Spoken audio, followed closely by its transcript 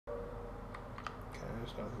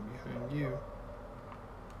There's nothing behind you.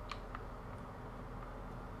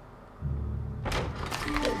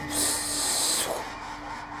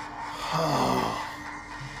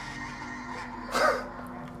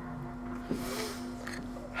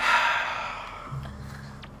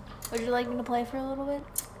 Would you like me to play for a little bit?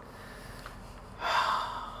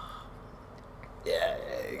 Yeah,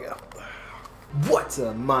 there you go. What's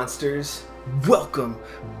up, monsters? Welcome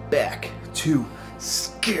back to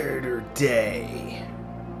Scareder Day.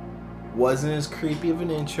 Wasn't as creepy of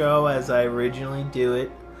an intro as I originally do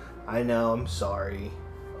it. I know, I'm sorry.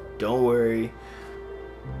 Don't worry.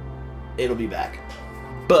 It'll be back.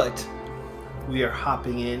 But we are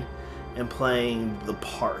hopping in and playing the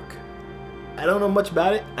park. I don't know much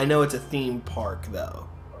about it. I know it's a theme park though.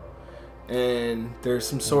 And there's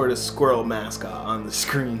some sort of squirrel mascot on the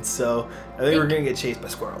screen, so I think we're gonna get chased by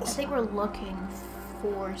squirrels. I think we're looking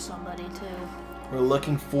for somebody too. We're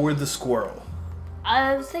looking for the squirrel.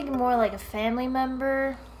 I was thinking more like a family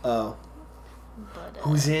member. Oh. But,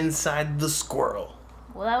 Who's inside the squirrel?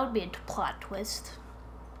 Well, that would be a plot twist.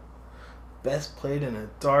 Best played in a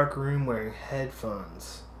dark room wearing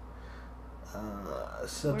headphones.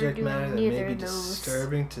 Subject matter that may be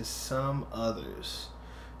disturbing to some others.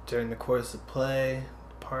 During the course of play,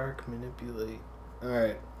 park, manipulate.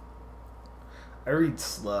 Alright. I read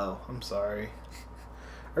slow. I'm sorry.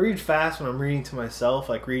 I read fast when I'm reading to myself,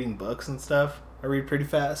 like reading books and stuff. I read pretty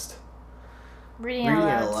fast. Reading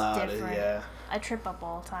out loud is different. yeah. I trip up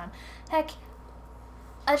all the time. Heck,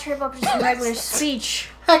 I trip up just in regular speech.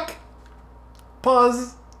 Heck!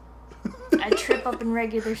 Pause. I trip up in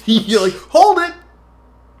regular speech. You're like, hold it!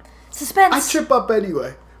 Suspense! I trip up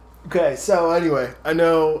anyway. Okay, so anyway, I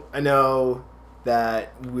know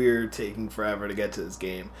that we're taking forever to get to this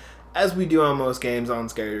game. As we do on most games on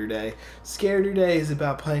Scareder Day. Scareder Day is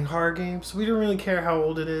about playing horror games. We don't really care how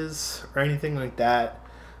old it is or anything like that.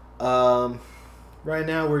 Right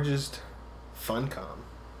now we're just funcom.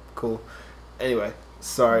 Cool. Anyway,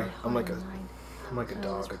 sorry. I'm like a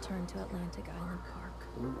dog. Return to Atlantic Island Park.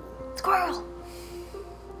 Ooh. Squirrel!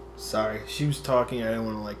 Sorry, she was talking. I didn't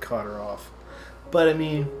want to like cut her off. But I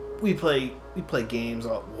mean, we play games.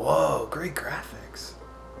 Whoa, great graphics.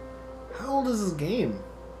 How old is this game?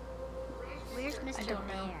 Where's Mr. I don't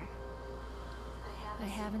know. Bear? I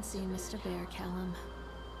haven't seen Mr. Bear, Callum.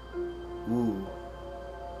 Ooh.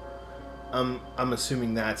 I'm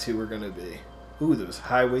assuming that's who we're gonna be. Ooh, those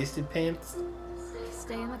high-waisted pants.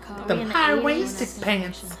 Stay in the car. Them high-waisted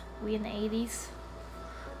pants. We in the 80s?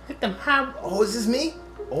 Hit them high. Oh, is this me?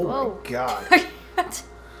 Oh Whoa. my god.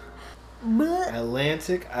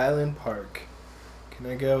 Atlantic Island Park. Can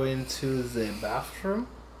I go into the bathroom?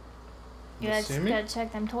 You guys gotta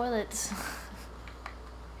check them toilets. Is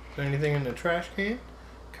there anything in the trash can?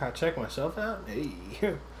 Can I check myself out? Hey.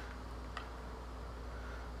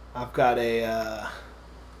 I've got a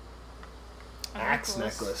axe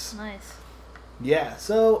necklace. Nice. Yeah,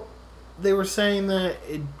 so they were saying that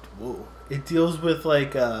it deals with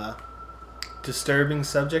like disturbing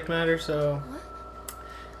subject matter, so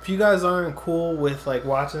if you guys aren't cool with like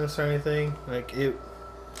watching this or anything, like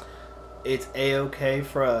it's a-okay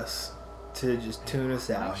for us to just tune us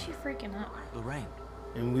Why out. is she freaking out? Lorraine.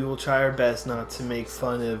 And we will try our best not to make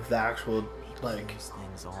fun of the actual like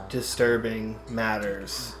disturbing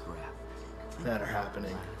matters that are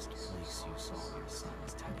happening.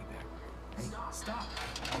 Hey, stop!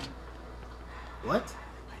 What?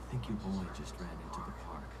 I think your boy just ran into the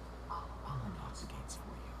park. I'll unlock the gates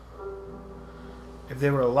for you. If they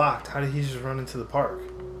were locked, how did he just run into the park?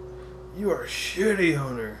 You are a shitty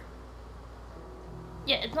owner.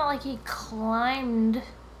 Yeah, it's not like he climbed.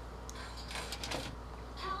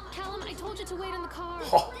 Callum, I told you to wait in the car.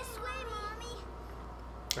 Oh, This way, Mommy.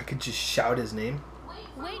 I could just shout his name.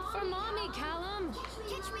 Wait for Mommy, Callum.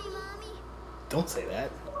 Catch me, Mommy. Don't say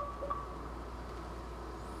that.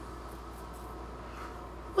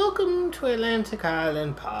 Welcome to Atlantic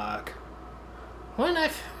Island Park. When I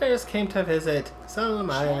first came to visit Salem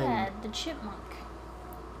Island... Chad, the chipmunk.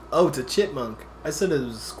 Oh, it's a chipmunk. I said it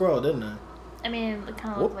was a squirrel, didn't I? I mean, it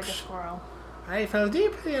kind of looked like a Whoops. squirrel. I fell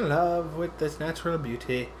deeply in love with this natural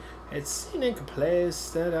beauty. It's scenic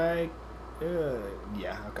place that I...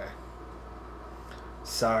 yeah, okay.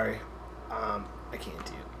 Sorry. I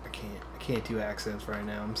can't do accents right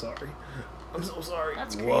now. I'm sorry. I'm so sorry.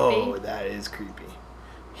 That's Whoa, creepy. that is creepy.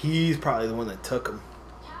 He's probably the one that took him.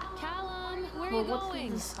 Callum, where are Well, you what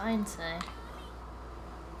going? does the sign say?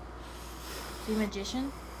 The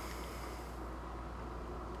magician?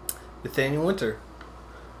 Nathaniel Winter.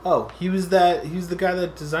 Oh, he was the guy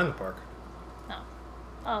that designed the park. No.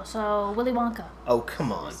 Oh, so Willy Wonka. Oh,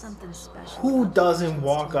 come on. Something special. Who about the doesn't entrance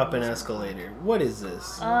walk to up an Willy's escalator? What is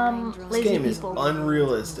this? This Lazy game is people.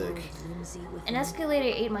 unrealistic. An escalator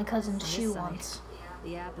ate my cousin's shoe once.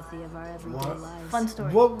 The apathy of our everyday What? lives. Fun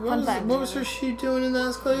story. What Fun fact. was her shoe doing in the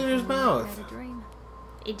escalator's mouth? Had a dream.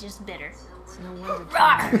 It just bit her. It's no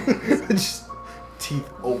wonder. Just teeth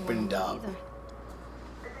opened up. Either.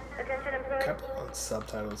 Can I put on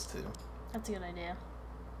subtitles too? That's a good idea.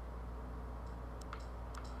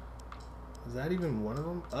 Is that even one of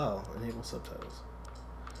them? Oh, enable subtitles.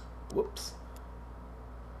 Whoops.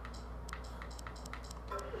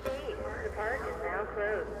 The park is now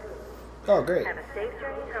closed. Oh, great. Have a safe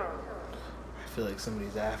journey home. I feel like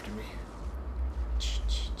somebody's after me.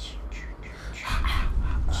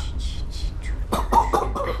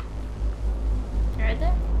 You right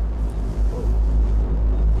there?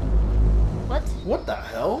 What? What the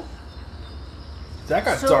hell? That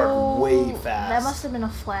got So, dark way fast. That must have been a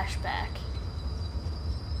flashback.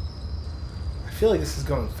 I feel like this is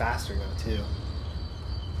going faster now too.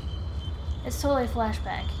 It's totally a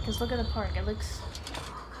flashback. Because look at the park. It looks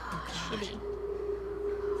shitty.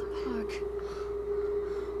 Park.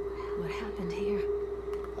 What happened here?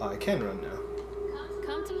 Oh, I can run now.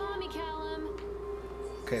 Come to mommy, Callum.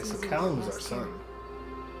 Okay, so Callum's our son.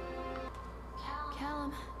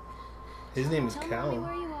 Callum, His name is tell mommy Callum.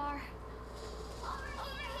 where you are.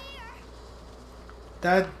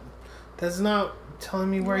 That's not telling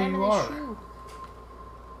me where Land you in the are. shoe.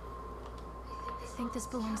 I think this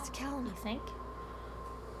belongs to Callum. You think?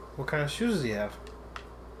 What kind of shoes does he have?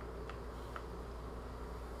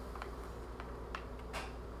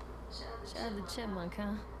 Chad the Chipmunk,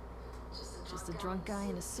 huh? Just a drunk guy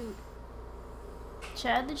in a suit.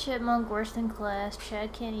 Chad the Chipmunk, worst in class.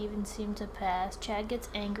 Chad can't even seem to pass. Chad gets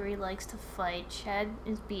angry, likes to fight. Chad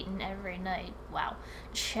is beaten every night. Wow.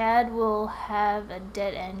 Chad will have a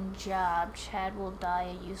dead-end job. Chad will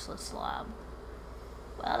die a useless slob.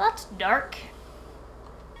 Well, that's dark.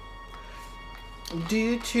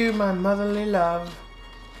 Due to my motherly love.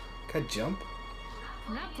 Can I jump?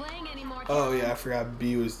 I'm not playing anymore. Oh yeah, I forgot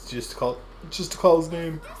B was just to call his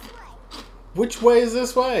name. Which way is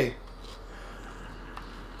this way?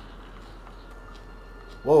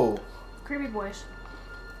 Whoa. Creepy boys.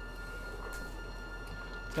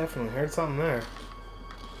 Definitely heard something there.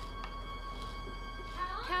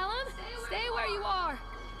 Callum, stay where you are.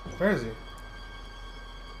 Where is he?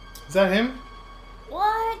 Is that him?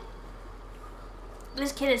 What?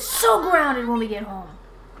 This kid is so grounded when we get home.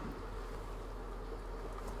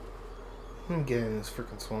 I'm getting this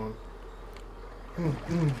freaking swan.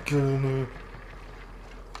 I'm getting it.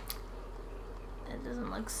 That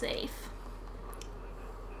doesn't look safe.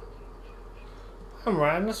 I'm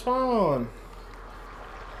riding a swan.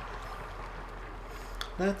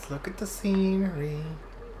 Let's look at the scenery.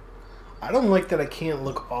 I don't like that I can't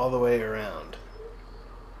look all the way around.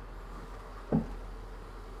 I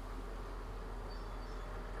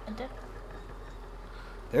did.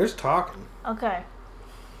 There's talking. Okay.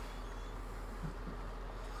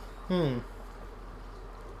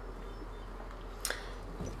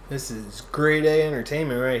 This is grade A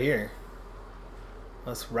entertainment right here.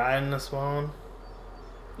 Us riding a swan.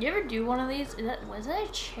 You ever do one of these? Was that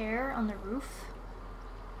a chair on the roof?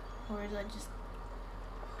 Or is that just...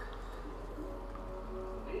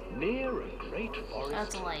 Near a great forest,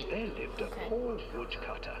 That's a light. there lived a Okay. poor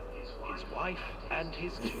woodcutter, his wife and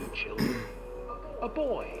his 2 children. A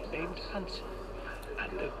boy named Hansel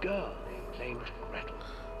and a girl named Gretel.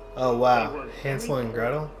 Oh They wow, were Hansel very and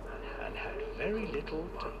Gretel. poor and had very little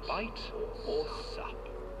to bite or sup.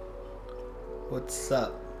 What's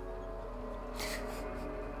up?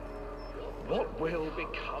 What will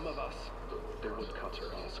become of us? The woodcutter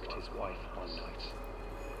asked his wife one night.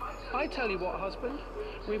 I tell you what, husband,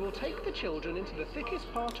 we will take the children into the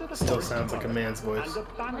thickest part of the Still forest sounds like a man's voice. and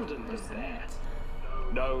abandon them there.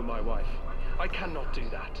 No, my wife, I cannot do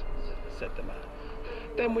that, said the man.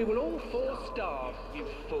 Then we will all 4 starve, you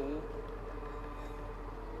fool.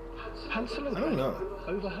 Hansel and I don't Gretel know.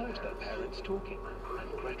 overheard their parents talking,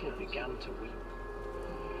 and Gretel began to weep.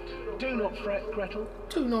 Do not fret, Gretel.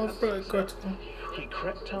 Do not fret, Gretel. He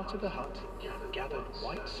crept out of the hut and gathered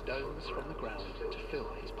white stones from the ground to fill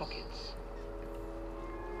his pockets.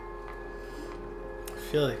 I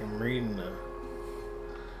feel like I'm reading a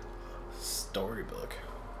storybook.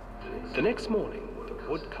 The next morning, the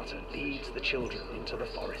woodcutter leads the children into the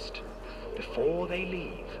forest. Before they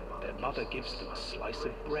leave, their mother gives them a slice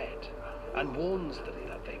of bread and warns them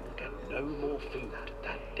that they will get no more food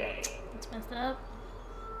that day. It's messed up.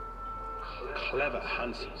 Clever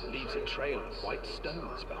Hansel leaves a trail of white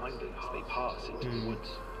stones behind them as they pass into the woods.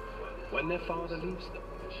 When their father leaves them,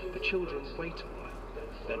 The children wait a while,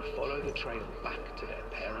 then follow the trail back to their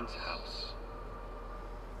parents' house.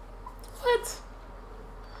 What?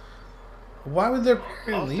 Why would their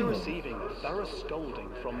parent leave After them? receiving a thorough scolding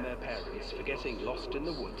from their parents for getting lost in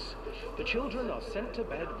the woods, the children are sent to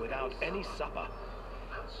bed without any supper.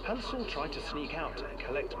 Hansel tried to sneak out and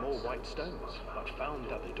collect more white stones, but found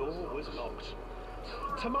that the door was locked.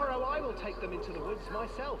 "Tomorrow I will take them into the woods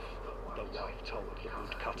myself," the wife told the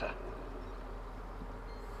woodcutter.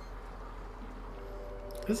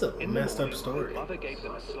 This is a In the messed up morning, story. Mother gave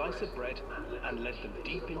them a slice of bread and led them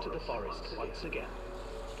deep into the forest once again.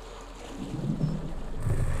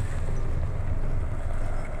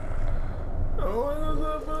 Oh, I love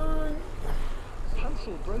that bird.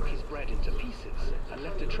 Hansel broke his bread into pieces and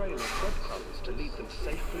left a trail of breadcrumbs to lead them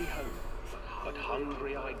safely home. But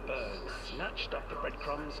hungry-eyed birds snatched up the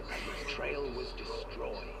breadcrumbs and his trail was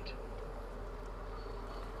destroyed.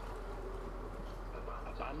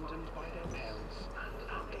 Abandoned by their parents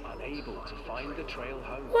and unable to find the trail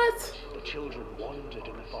home, What? the children wandered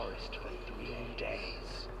in the forest for 3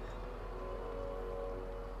 days.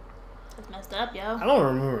 That's messed up, yo. I don't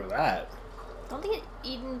remember that. Don't they get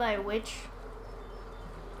eaten by a witch?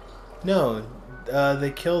 No,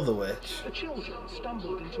 they kill the witch. The children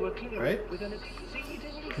stumbled into a clearing Right? with an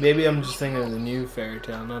exceedingly Maybe I'm just thinking of the new fairy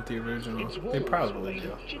tale, not the original. Its They walls probably were made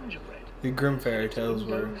do. of gingerbread. The Grimm fairy tales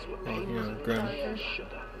were, Windows were well, you know, painted Grimm. with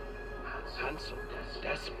sugar. Hansel,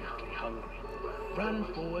 desperately hungry, ran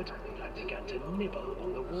forward and began to nibble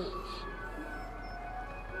on the walls.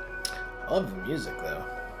 I love the music though.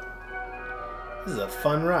 This is a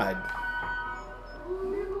fun ride.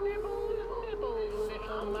 Nibble, nibble,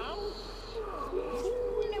 little mouse.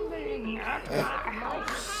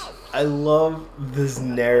 I love this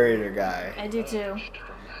narrator guy. I do too.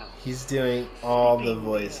 He's doing all the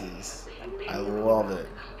voices. I love it.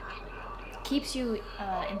 Keeps you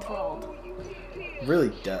enthralled. Really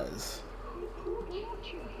does.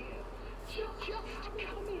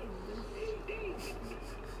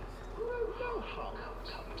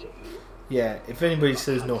 Yeah, if anybody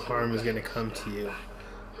says no harm is gonna come to you,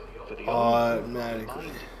 automatically.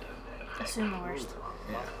 Assume the worst.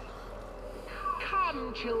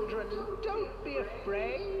 Come, children, don't be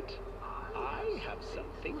afraid. I have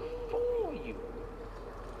something for you.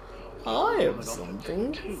 I have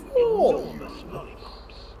something Two for you. enormous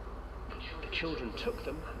lollipops. The children took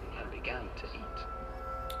them and began to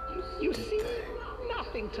eat. You see,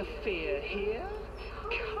 nothing to fear here.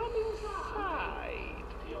 Come inside,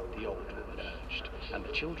 the old woman urged, and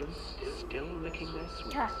the children, still licking their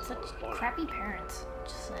sweets, God, such followed. crappy parents.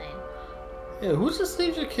 Just saying. Yeah, who just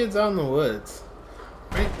leaves your kids out in the woods?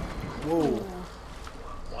 Right? Whoa.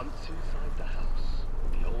 Once inside the house,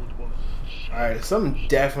 the old woman. Alright, something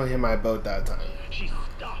definitely hit my boat that time. She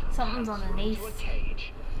stuffed Something's Hansel underneath. into a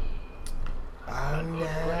cage Oh and put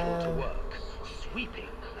Gretel to no. work, sweeping,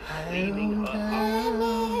 Oh cleaning her up.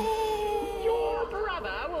 no. Your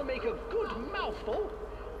brother will make a good mouthful,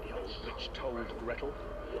 the old witch told Gretel.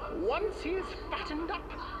 Once he is fattened up,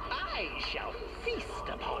 I shall feast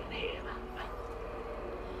upon him.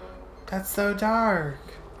 That's so dark.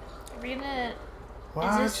 Reading it. Why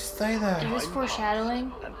would you this- say that? Is this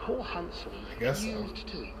foreshadowing? And poor Hansel guess so. refused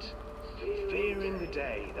to eat, fearing the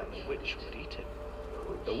day that the witch would eat him.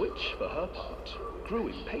 The witch, for her part, grew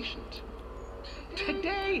impatient.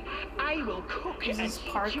 Today I will cook Is and this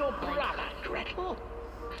part, eat your like- brother, Gretel.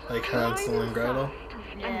 Like Hansel and Gretel?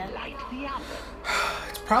 Yeah. And light the oven.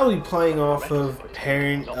 It's probably playing off of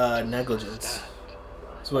parent negligence.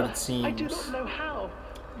 That's what it I do seems. not know how.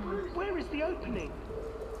 Where is the opening?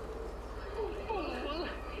 Fool,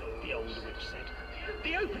 the old witch said.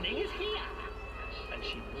 The opening is here. And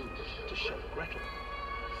she moved to show Gretel.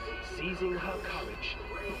 Seizing her courage,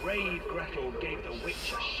 brave Gretel gave the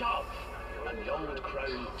witch a shove, and the old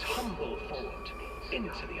crone tumbled forward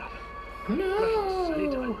into the oven. Gretel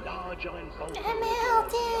slid a No. large iron bolt. I'm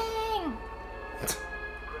melting!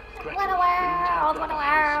 Gretel What a freed her world! What a brother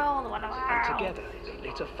Hansel, world! What a and world! together they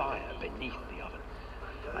lit a fire beneath the oven.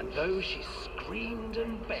 And though she screamed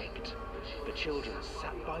and begged, the children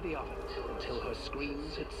sat by the oven until her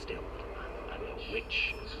screams had stilled, and the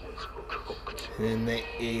witch was cooked. And then they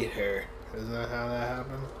ate her. Isn't that how that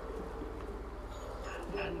happened?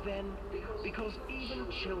 And then, because even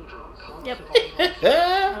children can't Yep. survive,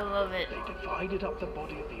 I love it. they divided up the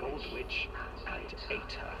body of the old witch and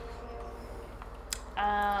ate her.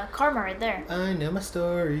 Karma right there. I know my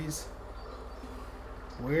stories.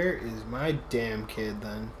 Where is my damn kid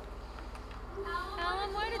then?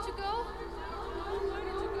 Alan, why did you go? Alan, why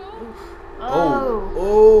did you go? Oh.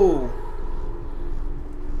 Oh!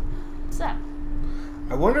 What's up?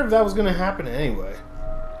 I wonder if that was gonna happen anyway.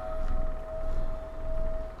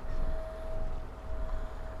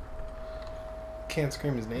 can't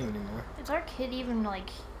scream his name anymore. Is our kid even like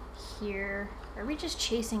here? Are we just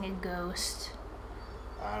chasing a ghost?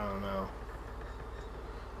 I don't know.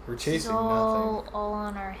 We're It's chasing nothing. all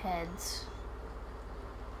on our heads.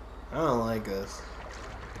 I don't like this.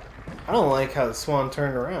 I don't like how the swan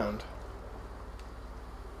turned around.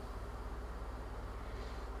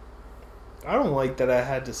 I don't like that I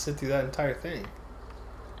had to sit through that entire thing.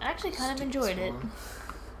 I actually kind of Stupid enjoyed it. swan.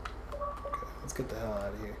 Okay, let's get the hell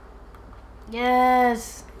out of here.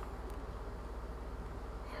 Yes.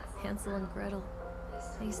 Hansel and Gretel.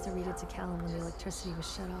 I used to read it to Callum when the electricity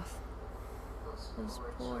was shut off. Those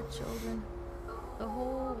poor children. The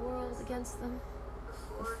whole world against them.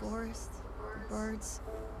 The forest, the birds,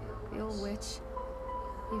 the old witch,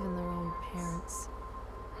 even their own parents.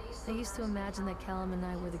 I used to imagine that Callum and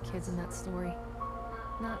I were the kids in that story.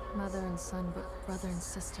 Not mother and son, but brother and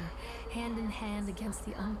sister, hand in hand against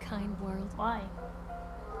the unkind world. Why?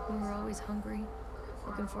 We were always hungry,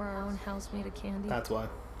 looking for our own house made of candy. That's why.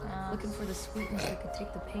 Looking for the sweetness that could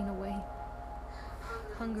take the pain away.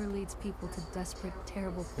 Hunger leads people to desperate,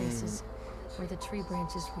 terrible places where the tree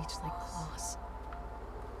branches reach like claws.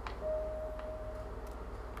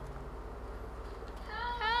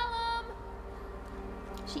 Callum!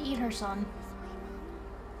 She eat her son.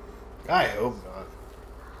 I hope not.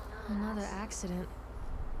 Another accident.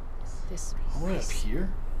 This Way up here?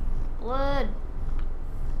 Blood.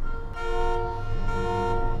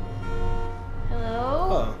 Hello?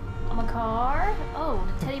 Oh. I'm a car? Oh,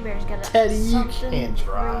 the teddy bear's got a Teddy, you something can't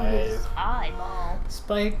through his drive. eyeball.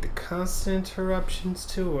 Despite the constant interruptions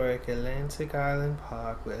to work, Atlantic Island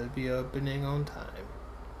Park will be opening on time.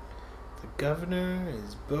 The governor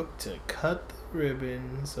is booked to cut the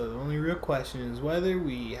ribbon, so the only real question is whether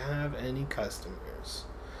we have any customers.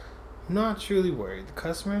 I'm not truly worried. The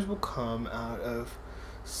customers will come out of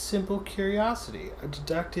simple curiosity. I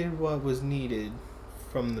deducted what was needed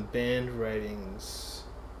from the band writings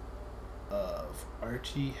of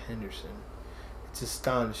Archie Henderson. It's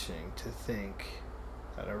astonishing to think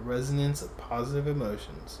that a resonance of positive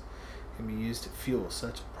emotions can be used to fuel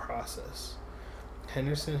such a process.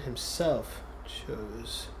 Henderson himself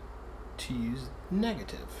chose to use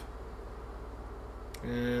negative,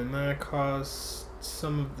 and that caused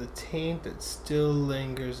some of the taint that still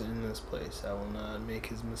lingers in this place. I will not make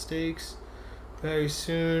his mistakes. Very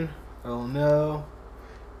soon I will know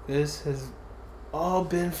this has all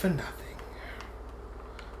been for nothing.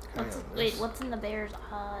 Wait, what's in the bear's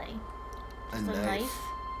eye? A Just a knife?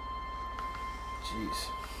 Jeez.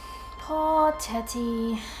 Poor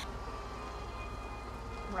Tetty.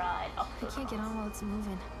 Right. Oh, I can't get on while it's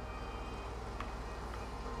moving.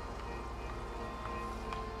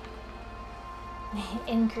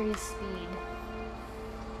 Increase speed.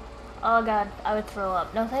 Oh god, I would throw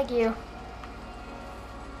up. No, thank you.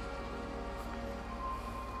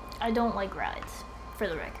 I don't like rides, for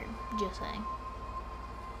the record. Just saying.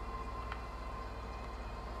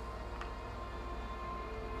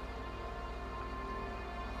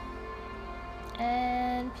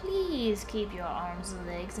 And please keep your arms and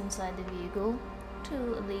legs inside the vehicle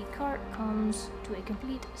till the cart comes to a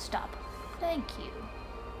complete stop. Thank you.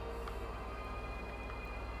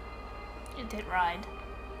 It did ride.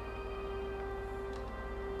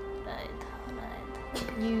 Right.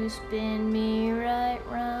 You spin me right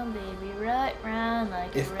round, baby, right round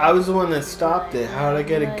like If a I was the one that record, stopped it, right how would I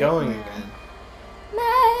get it round, going right round. again?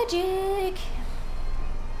 Magic!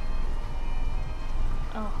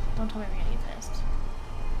 Oh, don't tell me we're gonna get fast.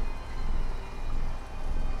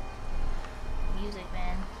 Music,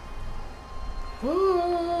 man.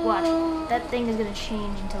 Watch, that thing is gonna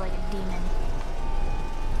change into like a demon.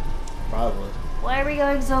 Probably. Why are we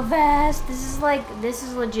going so fast? This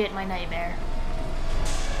is legit my nightmare.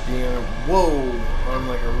 Being on on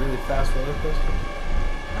like a really fast roller coaster.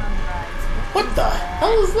 On rides. What the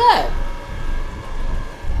hell is that?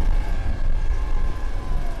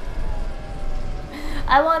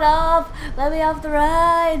 I want off! Let me off the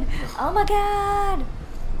ride! Oh my god!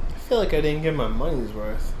 I feel like I didn't get my money's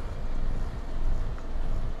worth.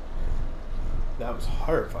 That was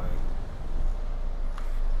horrifying.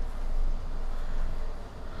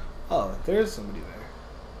 Oh, there's somebody there.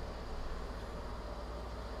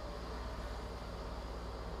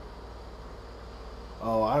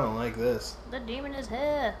 Oh, I don't like this. The demon is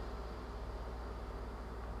here.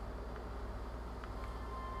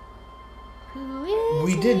 Who is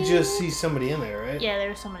We did it? just see somebody in there, right? Yeah, there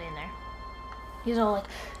was somebody in there. He's all like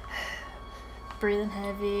breathing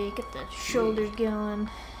heavy, get the shoulders going.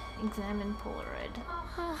 Examine Polaroid.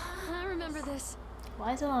 Oh, I remember this.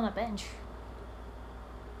 Why is it on a bench?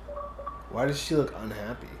 Why does she look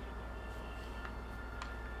unhappy?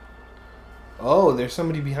 Oh, there's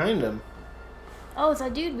somebody behind him. Oh, it's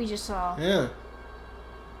that dude we just saw. Yeah.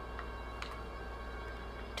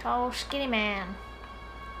 Tall, skinny man.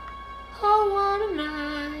 I want a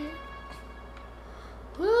night.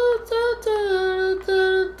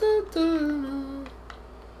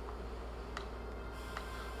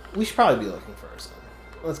 We should probably be looking for our son.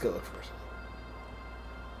 Let's go look for our son.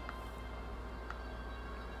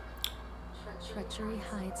 Treachery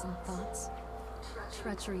hides in thoughts.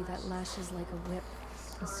 Treachery that lashes like a whip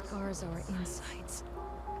and scars our insides.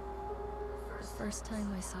 The first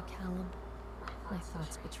time I saw Callum, my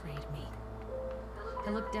thoughts betrayed me.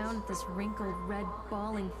 I looked down at this wrinkled, red,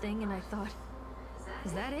 bawling thing and I thought,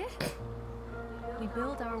 is that it? We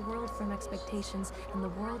build our world from expectations, and the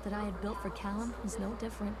world that I had built for Callum was no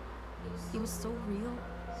different. He was so real,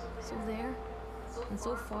 so there, and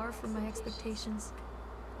so far from my expectations.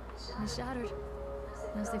 And they shattered,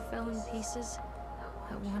 and as they fell in pieces,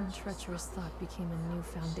 that one treacherous thought became a new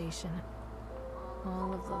foundation.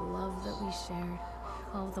 All of the love that we shared,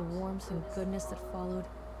 all of the warmth and goodness that followed,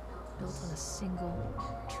 built on a single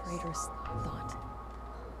traitorous thought.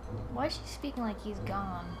 Why is she speaking like he's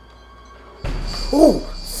gone? Oh!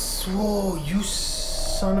 Whoa, you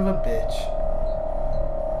son of a bitch.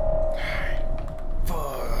 Fuck.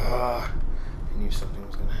 I knew something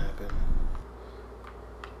was gonna happen.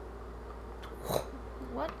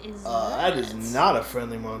 What is that? That is not a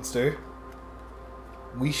friendly monster.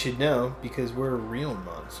 We should know because we're real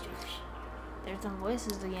monsters. There's some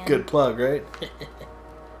voices again. Good plug, right?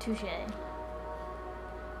 Touche.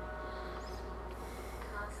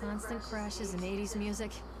 Constant crashes and 80s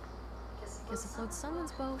music. Guess it floats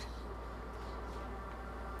someone's boat.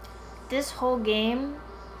 This whole game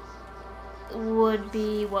would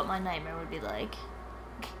be what my nightmare would be like.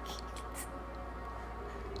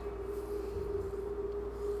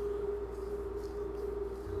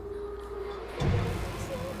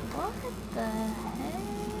 What the heck?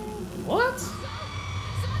 What?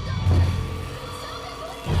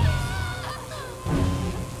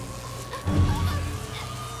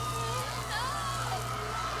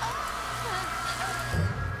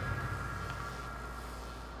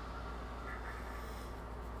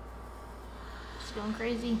 She's going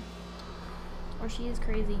crazy. Or she is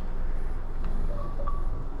crazy.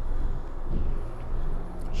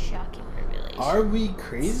 Shocking revelation. Are we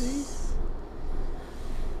crazy?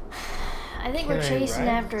 I think Can we're I chasing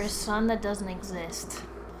ride after a son that doesn't exist.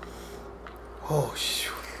 Oh,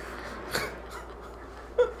 shoot.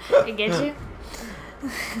 I get you?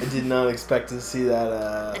 I did not expect to see that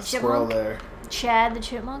A squirrel chipmunk? there. Chad the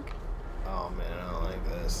chipmunk? Oh man, I don't like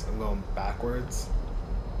this. I'm going backwards.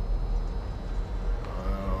 I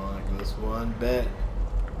don't like this one bit.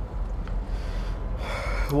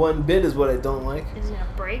 One bit is what I don't like. Is it gonna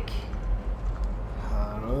break?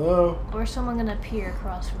 I don't know. Or is someone gonna appear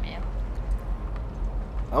across from you?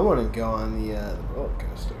 I want to go on the roller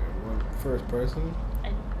coaster. First person?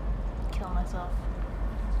 I'd kill myself.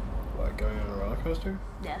 What, going on a roller coaster?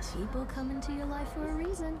 Yes. People come into your life for a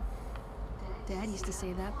reason. Dad used to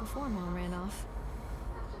say that before Mom ran off.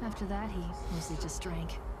 After that, he mostly just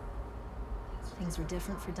drank. Things were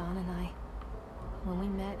different for Don and I. When we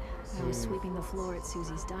met, I was sweeping the floor at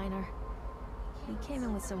Susie's diner. He came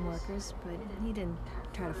in with some workers, but he didn't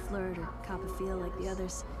try to flirt or cop a feel like the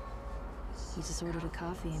others. He just ordered a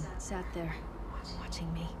coffee and sat there,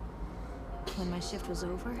 watching me. When my shift was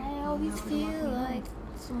over, I he always offered to walk feel me home. like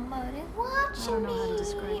somebody I watching don't know how to me.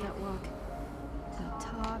 describe that walk. We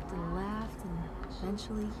talked and laughed and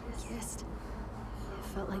eventually kissed. It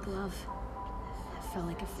felt like love. It felt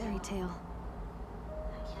like a fairy tale.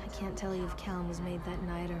 I can't tell you if Callum was made that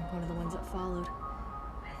night or one of the ones that followed.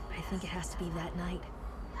 But I think it has to be that night.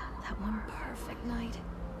 That one perfect night.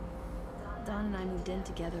 Don and I moved in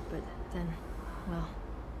together, but then, well,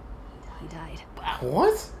 he died.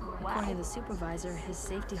 What? According to the supervisor, his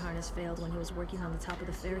safety harness failed when he was working on the top of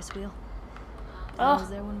the Ferris wheel. Oh. He was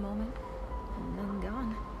there one moment, and then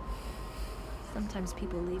gone. Sometimes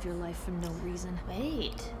people leave your life for no reason.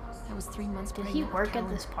 Wait. That was 3 months Did he pregnant with work at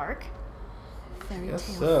Callum. this park? Fairy Guess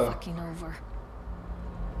tale so. fucking over.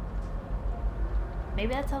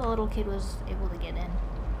 Maybe that's how the little kid was able to get in.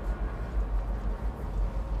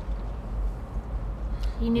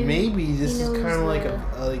 He knew. Maybe this he is knows kind of like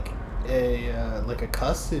the- like a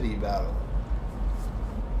custody battle.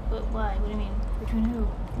 But why? What do you mean? Between who?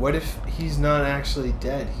 What if he's not actually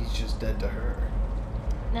dead? He's just dead to her.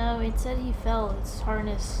 No, it said he fell. His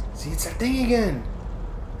harness. See, it's that thing again.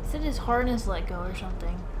 It said his harness let go or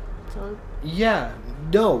something. So Yeah,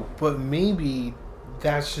 no, but maybe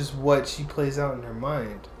that's just what she plays out in her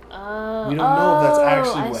mind. We don't know if that's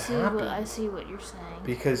actually what see happened. I see what you're saying.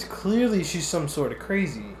 Because clearly she's some sort of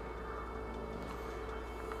crazy.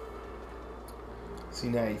 See,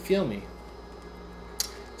 now you feel me.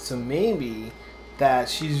 So maybe that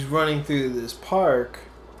she's running through this park,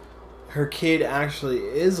 her kid actually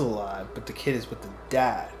is alive, but the kid is with the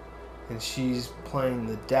dad. And she's playing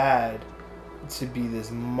the dad to be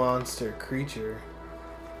this monster creature.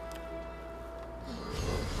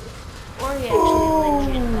 Or he actually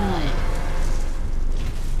legit died.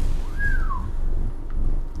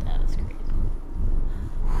 That was crazy.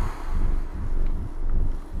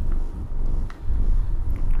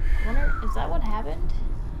 I wonder, is that what happened?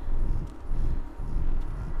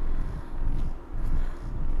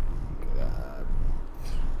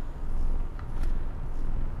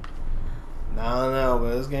 I don't know,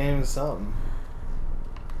 but this game is something.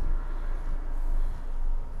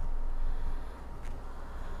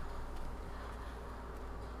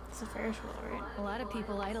 It's a Ferris wheel, right? A lot of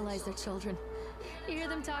people idolize their children. You hear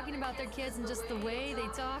them talking about their kids and just the way they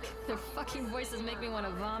talk, their fucking voices make me want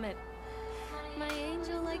to vomit. My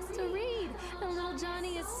angel likes to read, and little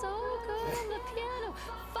Johnny is so good on the piano.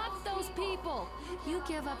 Fuck those people! You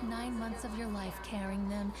give up 9 months of your life carrying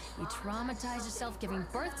them, you traumatize yourself giving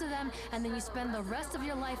birth to them, and then you spend the rest of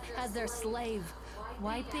your life as their slave.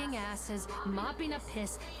 Wiping asses, mopping up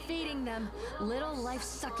piss, feeding them. Little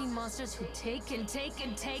life-sucking monsters who take and take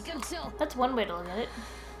and take until... That's one way to look at it.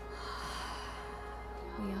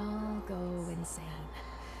 we all go insane.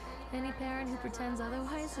 Any parent who pretends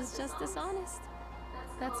otherwise is just dishonest.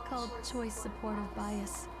 That's called choice supportive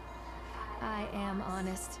bias. I am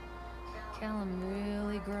honest. Callum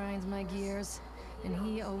really grinds my gears, and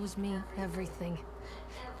he owes me everything.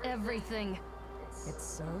 Everything. It'd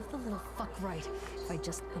serve the little fuck right if I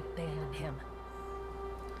just abandoned him.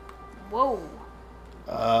 Whoa.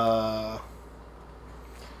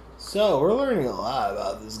 So we're learning a lot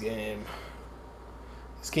about this game.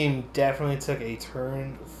 This game definitely took a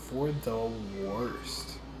turn for the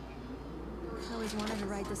worst. I always wanted to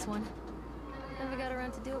write this one. Never got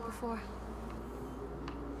around to do it before.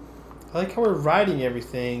 I like how we're writing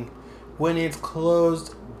everything when it's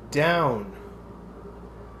closed down.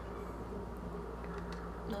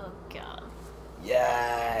 Oh god.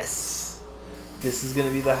 Yes! This is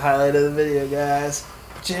gonna be the highlight of the video, guys.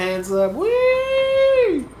 Put your hands up.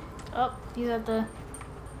 Whee! Oh, he's at the...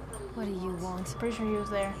 What do you want? Pretty sure he was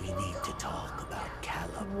there. We need to talk about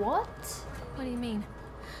Callum. What? What do you mean?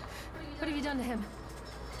 What have you done to him?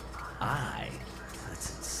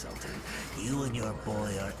 That's insulting. You and your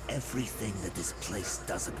boy are everything that this place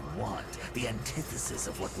doesn't want. The antithesis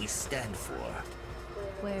of what we stand for.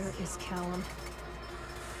 Where is Callum?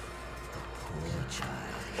 Poor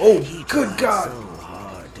child. Oh, He good tried God. So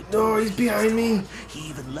hard to No, do he's what behind me. taught. He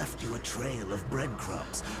even left you a trail of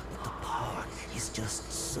breadcrumbs. But the park is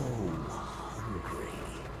just so hungry.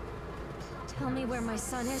 Tell me where my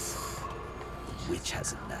son is. The witch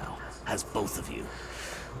has it now. Has both of you.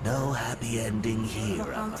 No happy ending here,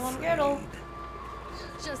 I'm Hansel and afraid. Gretel.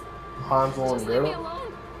 Just Hansel and leave me Gretel.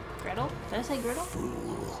 alone. Gretel? Did I say Gretel?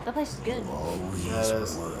 Fool. That place is good. Always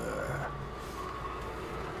Yes. were.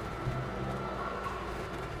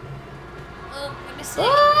 Oh, let me see.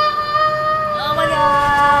 Oh my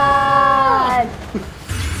god!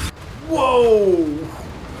 Whoa!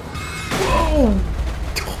 Whoa!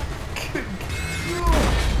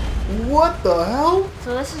 What the hell?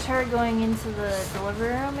 So this is her going into the delivery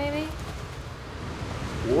room, maybe?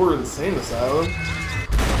 Or insane asylum.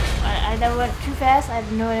 I that went too fast. I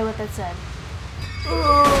have no idea what that said.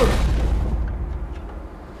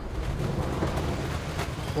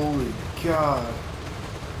 Holy God.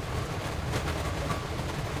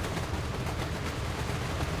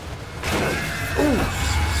 Oh,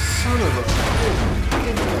 son of a... Oh,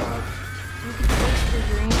 good God. You could taste the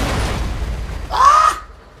green. Ah!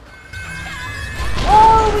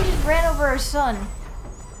 Oh, we just ran over our son.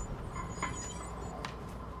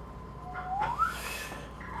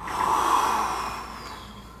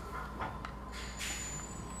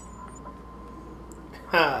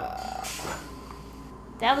 Ha.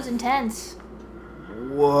 That was intense.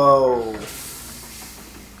 Whoa.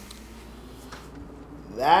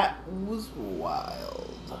 That was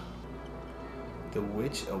wild. The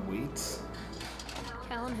witch awaits.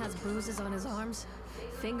 Callum has bruises on his arms,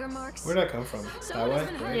 finger marks. Where'd that come from? Someone has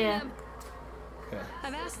That been way? hurting Yeah. him. Okay.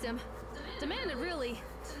 I've asked him, demanded really,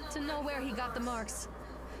 to know where he got the marks.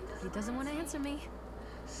 He doesn't want to answer me.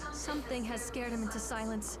 Something has scared him into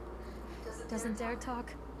silence. Doesn't dare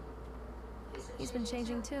talk. He's been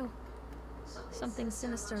changing too. Something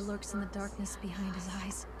sinister lurks in the darkness behind his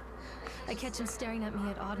eyes. I catch him staring at me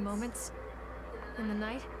at odd moments. In the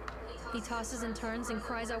night, He tosses and turns and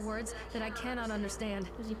cries out words that I cannot understand.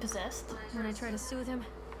 Was he possessed? When I try to soothe him,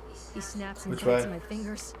 he snaps and Which bites way? my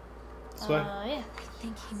fingers. This way? Yeah. I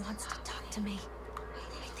think he wants to talk to me.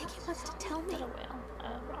 I think he wants to tell me. Not a whale.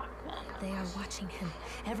 A rock. They are watching him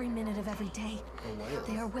every minute of every day. A whale.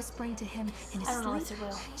 They are whispering to him in his I don't know what's sleep, a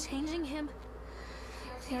whale. changing him.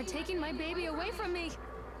 They are taking my baby away from me.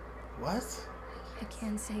 What? I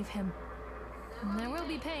can save him. And there will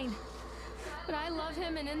be pain. But I love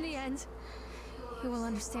him, and in the end, you will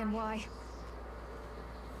understand why.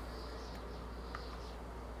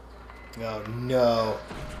 Oh no.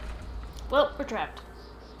 Well, we're trapped.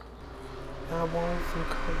 I want some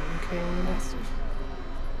cocaine. Bastard.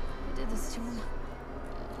 I did this to him.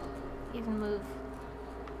 Even move.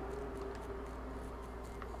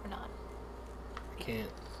 Or not. I can't.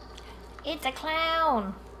 It's a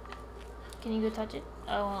clown! Can you go touch it?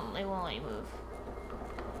 Oh, it won't let you move.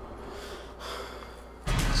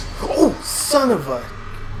 Oh, son of a!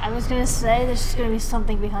 I was gonna say there's just gonna be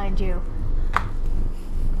something behind you.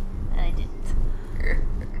 And I didn't.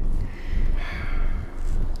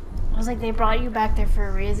 I was like, they brought you back there for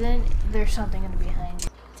a reason. There's something gonna be behind you.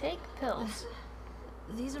 Take pills.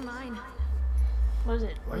 These are mine. What is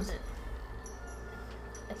it? What What? is it?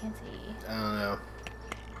 I can't see. I don't know.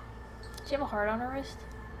 Does she have a heart on her wrist?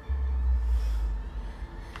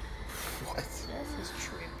 What? This is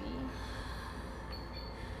trippy.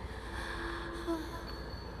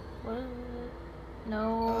 What is it?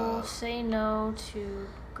 No, say no to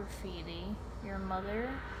graffiti. Your mother,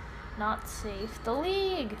 not safe. The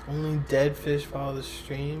League! Only dead fish follow the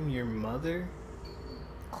stream. Your mother?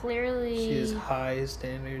 Clearly, She is high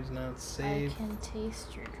standards, not I safe. can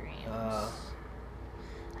taste your dreams.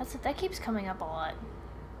 That's it. That keeps coming up a lot.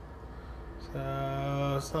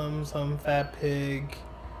 So some fat pig,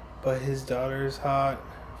 but his daughter's hot.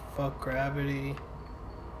 Fuck gravity.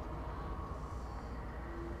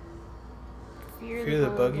 Fear Fear the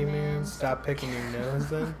boogeyman. boogeyman. Stop picking your nose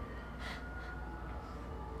then.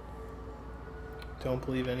 Don't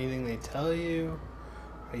believe anything they tell you.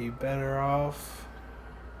 Are you better off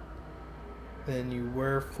than you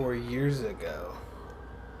were 4 years ago?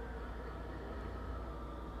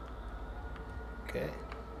 Okay.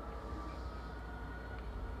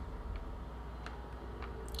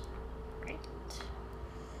 Great.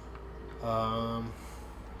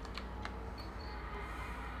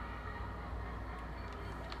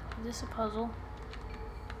 Is this a puzzle?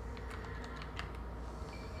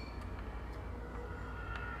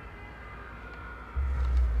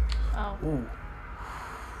 Oh. Ooh.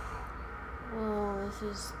 Whoa, this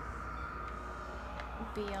is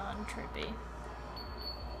beyond trippy.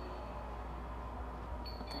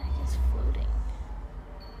 What the heck is floating?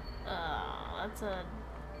 Oh, that's a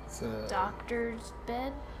It's a doctor's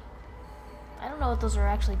bed? I don't know what those are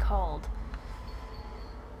actually called.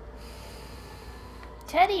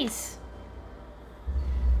 Teddies!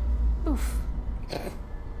 Oof.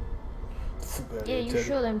 Fuck outta Yeah, here, you Teddy.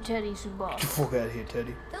 show them teddies who bought. Get the fuck out of here,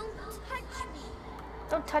 Teddy. Don't touch me.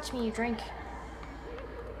 Don't touch me, you drink.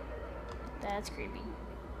 That's creepy.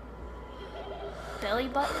 Belly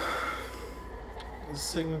button? The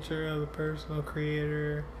signature of the personal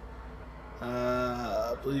creator.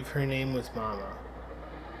 I believe her name was Mama.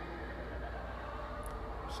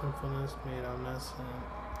 Symphonist made omniscient.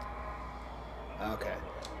 Okay.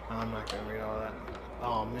 I'm not gonna read all that.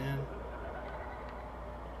 Oh man.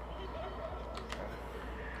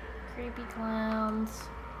 Creepy clowns.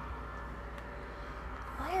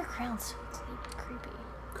 Why are clowns so creepy?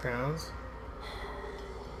 Crowns?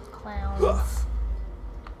 Clowns.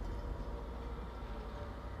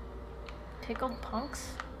 Pickled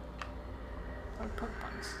punks? Or poke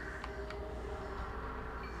punks?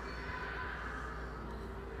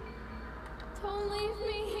 Don't leave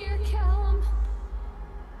me here, Callum.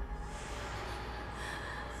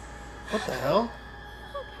 What the hell?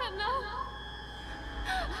 No.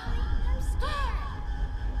 I'm scared.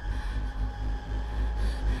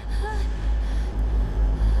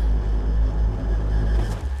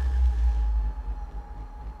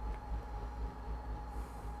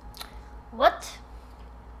 What?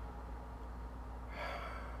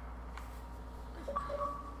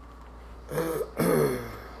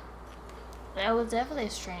 That was definitely a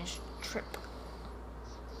strange trip.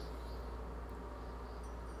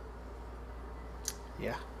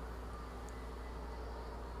 Yeah.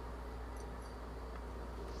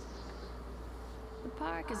 The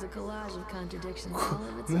park is a collage of contradictions all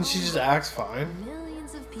of its And own. she just acts fine.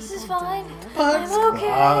 Millions of people This is fine. die. Park's I'm okay.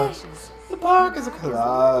 collage. The park is a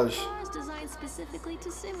collage. Cars designed specifically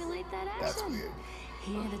to simulate that action. That's weird.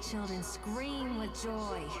 Hear the children scream with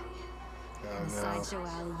joy. In the sideshow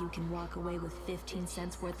alley, you can walk away with 15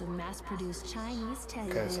 cents worth of mass-produced Chinese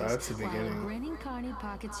teddy bears, so that's the while a beginning. grinning carny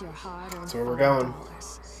pockets your hard-earned That's where we're going.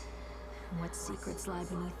 $5. And what secrets lie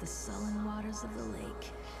beneath the sullen waters of the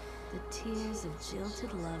lake? The tears of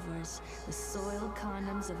jilted lovers, the soiled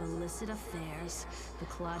condoms of illicit affairs, the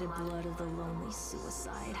clotted blood of the lonely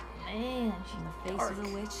suicide. Man, And the face of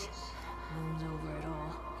the witch looms over it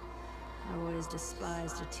all. I always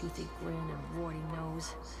despised her toothy grin and warty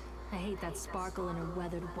nose. I hate that sparkle in her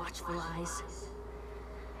weathered, watchful eyes.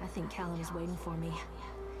 I think Callum is waiting for me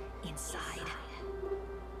inside.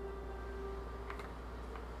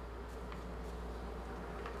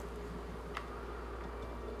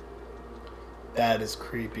 That is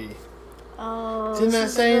creepy. oh. Didn't I this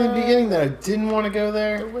is say in the beginning that I didn't want to go The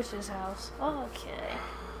there? witch's house. Okay.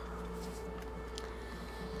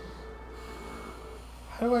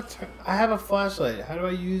 How do I turn? I have a flashlight. How do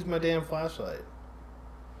I use my damn flashlight?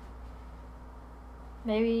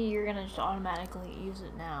 Maybe you're gonna just automatically use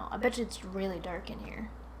it now. I bet you it's really dark in here.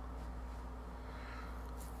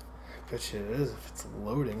 I bet you it is if it's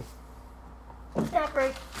loading. That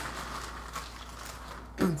break.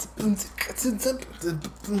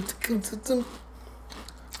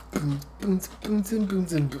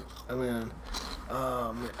 Oh man.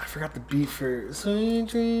 I forgot the beat for Sweet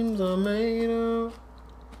Dreams Are Made Of.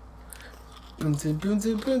 Sweet dreams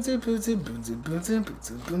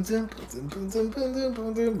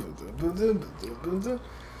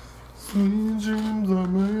are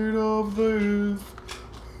made of this.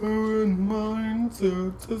 Her in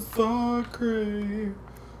mindset to sacred.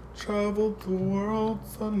 Traveled the world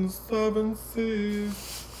on the 7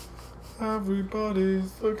 seas.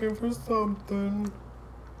 Everybody's looking for something.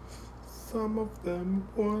 Some of them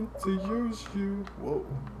want to use you. Whoa.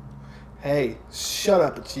 Hey, shut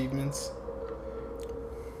up, achievements.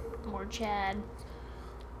 More Chad.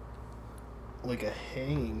 Like a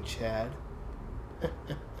hanging Chad.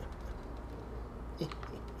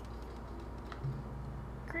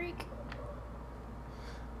 Creek.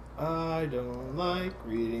 I don't like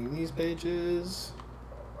reading these pages.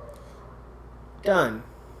 Done.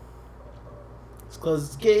 Let's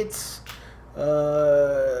close the gates.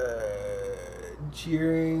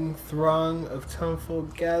 Jeering throng of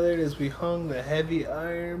townfolk gathered as we hung the heavy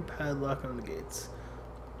iron padlock on the gates.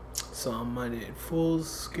 Some-minded fools,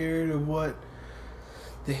 scared of what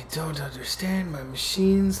they don't understand. My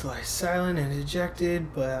machines lie silent and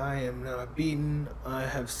dejected, but I am not beaten. I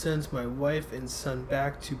have sent my wife and son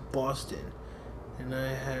back to Boston, and I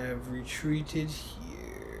have retreated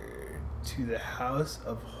here to the House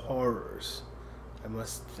of Horrors. I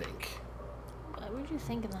must think. What would you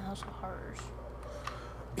think in the House of Horrors?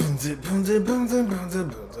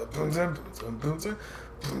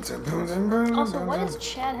 Also, why does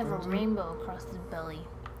Chad have a rainbow across his belly?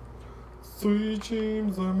 Sweet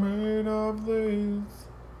dreams are made of these.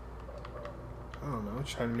 I don't know,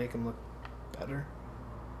 trying to make him look better.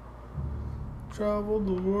 Traveled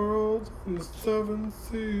the world on the 7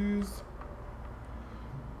 seas.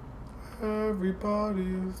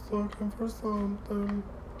 Everybody's looking for something.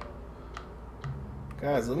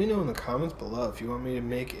 Guys, let me know in the comments below if you want me to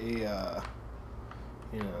make a,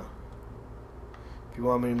 if you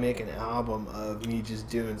want me to make an album of me just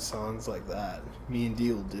doing songs like that. Me and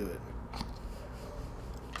D will do it.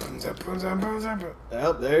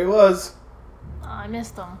 Oh, there he was. Oh, I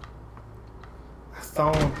missed him. I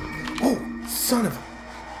saw him. Oh, son of a.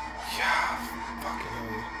 Yeah, fucking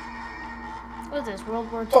hell. What is this,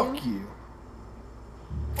 World War II? Fuck you.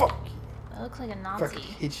 Fuck you. That looks like a If I Nazi. could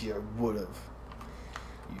hit you, I would have.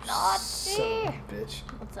 You Nazi. son of a bitch.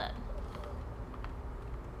 What's that?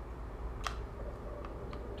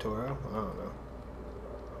 Toro? I don't know.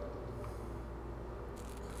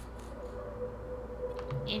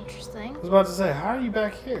 Interesting. I was about to say, how are you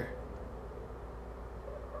back here?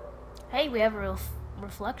 Hey, we have a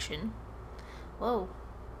reflection. Whoa.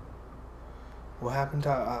 What happened to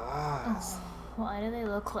our eyes? Why do they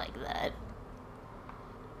look like that?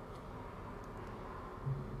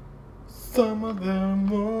 Some of them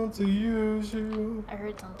want to use you. I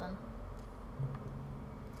heard something.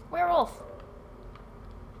 Werewolf.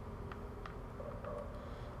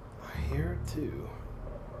 I hear it too.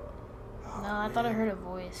 Oh, No, I thought I man. heard a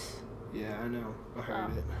voice. Yeah, I know. I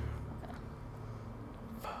heard Oh. it.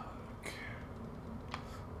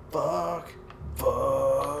 Fuck.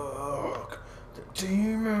 Fuck. The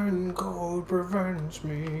demon code prevents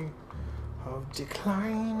me of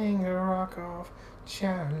declining a rock-off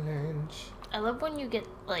challenge. I love when you get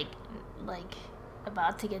like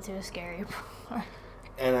about to get to a scary part.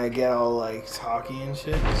 And I get all like talky and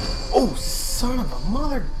shit. Oh, son of a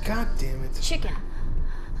mother! God damn it! Chicken.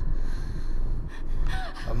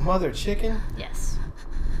 A mother chicken? Yes.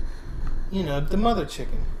 You know, the mother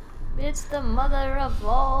chicken. It's the mother of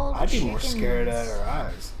all I'd be chickens. more scared at her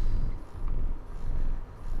eyes.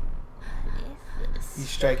 Yes. He's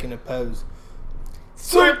striking a pose.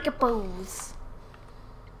 Strike a pose.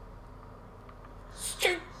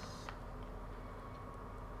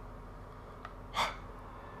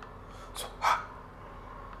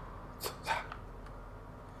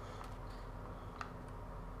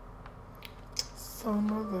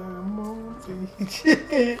 Some of them won't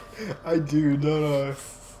be. I do, don't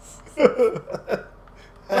I?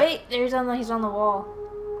 Wait, he's on the wall.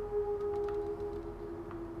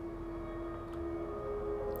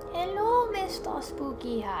 Hello, Mr.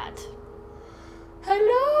 Spooky Hat.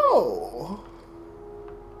 Hello.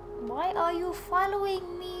 Why are you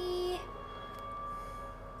following me?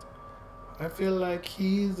 I feel like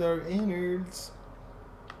he's our innards.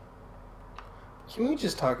 Can we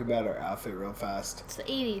just talk about our outfit real fast? It's the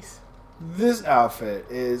 80s. This outfit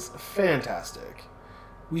is fantastic.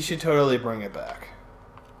 We should totally bring it back.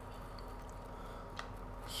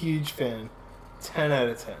 Huge fan. 10 out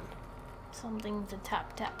of 10. Something to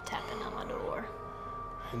tapping on my door.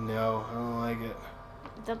 I know, I don't like it.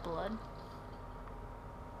 Is that blood?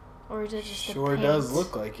 Or is it just Sure a paint? does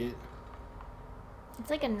look like it. It's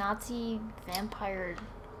like a Nazi vampire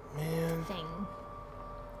Man. thing.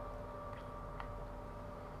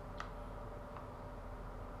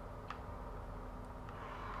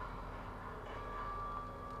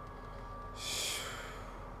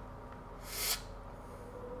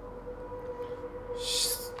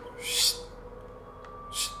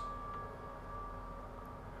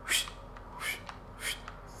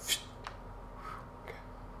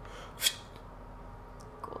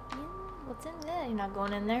 Go in. What's in there? You're not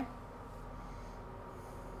going in there?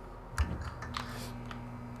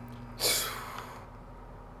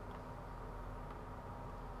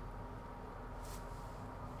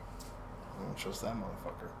 I don't trust that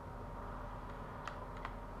motherfucker.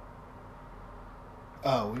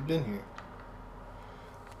 Oh, we've been here.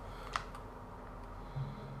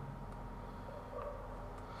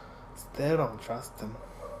 Still don't trust him.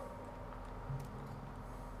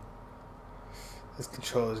 This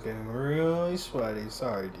controller's getting really sweaty.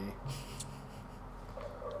 Sorry, D.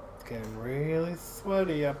 It's getting really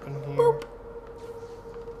sweaty up in here. Boop.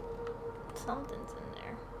 Something's in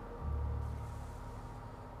there.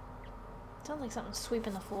 Sounds like something's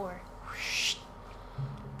sweeping the floor.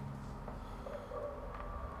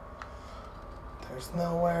 There's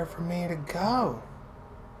nowhere for me to go.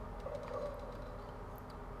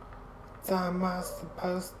 What am I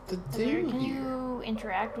supposed to do Can here? you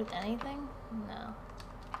interact with anything? No.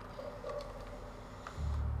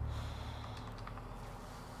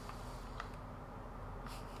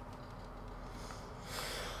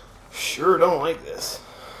 Sure don't like this.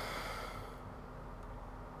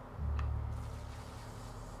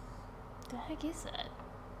 The heck is that?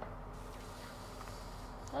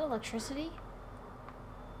 Is that electricity?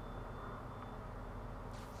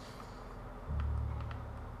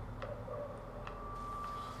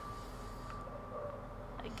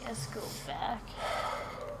 I guess go back.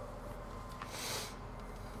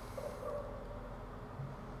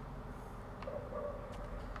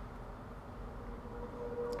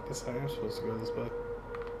 Guess I am supposed to go this way. Okay,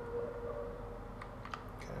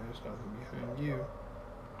 there's nothing behind you.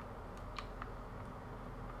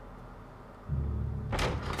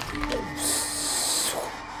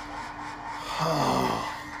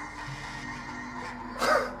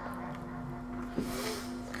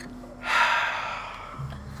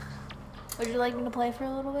 Would you like me to play for a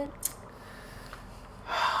little bit?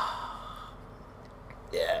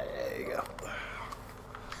 Yeah, there you go.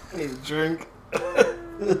 I need a drink.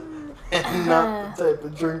 And not the type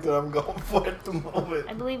of drink that I'm going for at the moment.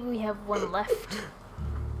 I believe we have one left.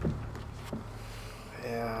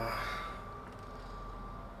 Yeah.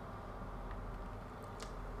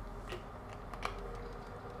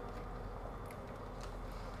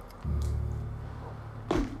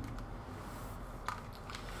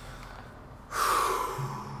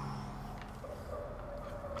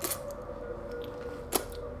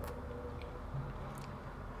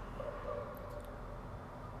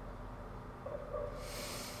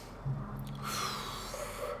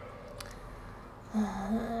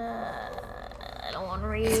 I don't want to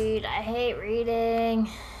read. I hate reading.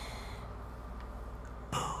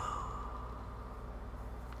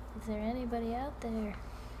 Is there anybody out there?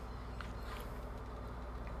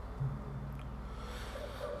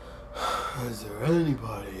 Is there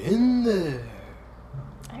anybody in there?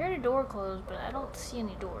 I heard a door close, but I don't see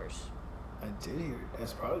any doors. I did hear it.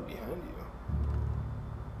 It's probably behind you.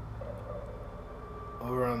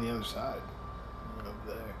 over on the other side. Over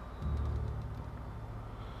there.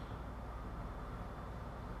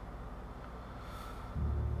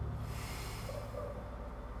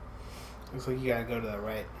 Looks like you gotta go to the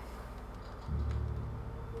right.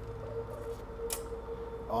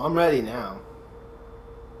 Oh, I'm ready now.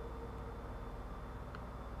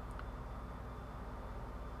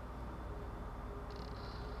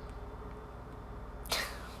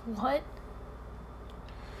 What?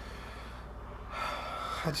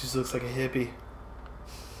 That just looks like a hippie.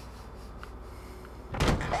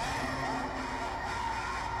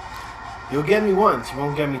 You'll get me once, you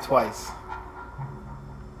won't get me twice.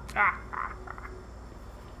 You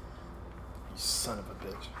son of a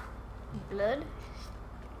bitch. Blood?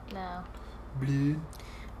 No. Blue.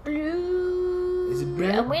 Blue. Is it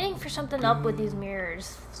blue? I'm waiting for something up with these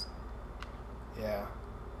mirrors. Yeah.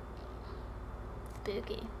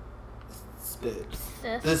 Spooky. Spooks.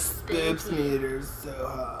 That's The spooks spooky. meter's so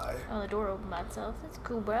high. Oh, the door opened by itself. That's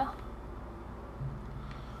cool, bro.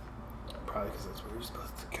 Probably because that's where you're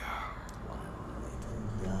supposed to go. One little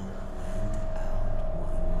girl went out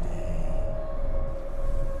one day.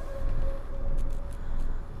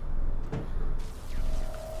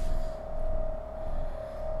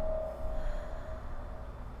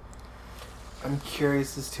 I'm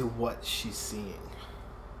curious as to what she's seeing.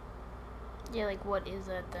 Yeah, like, what is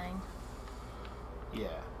that thing? Yeah.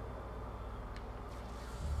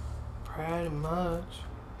 Pretty much.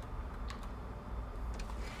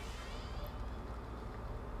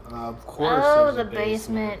 Of course. Oh, there's the a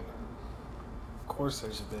basement. Of course,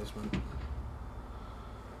 there's a basement.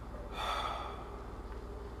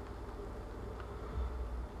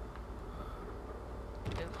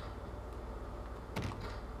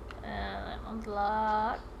 That one's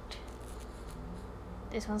locked.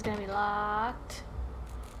 This one's gonna be locked.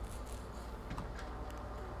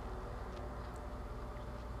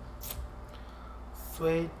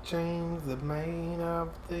 Sweet dreams are made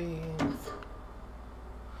of things.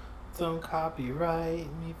 Don't copyright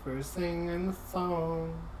me for singing the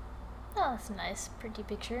song. Oh, that's a nice, pretty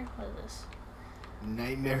picture. What is this?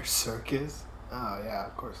 Nightmare Circus? Oh, yeah,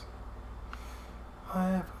 of course.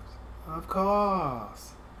 Of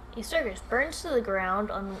course. A circus burns to the ground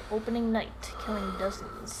on opening night, killing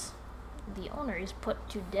dozens. The owner is put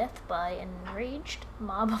to death by an enraged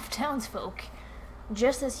mob of townsfolk,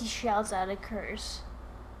 just as he shouts out a curse.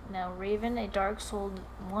 Now Raven, a dark-souled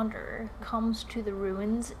wanderer, comes to the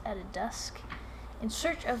ruins at dusk in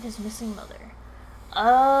search of his missing mother.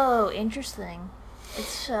 Oh, interesting.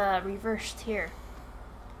 It's reversed here.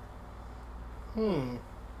 Hmm.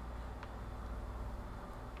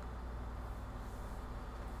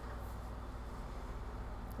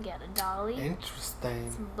 Got a dolly,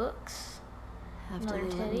 Interesting. some books. After Another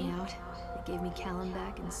they let teddy? me out, they gave me Callan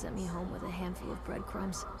back and sent me home with a handful of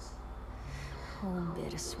breadcrumbs. Home,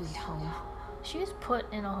 bittersweet home. She was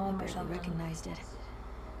put in a I home or barely something. recognized it.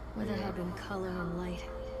 Where there had been color and light,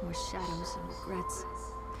 or shadows and regrets.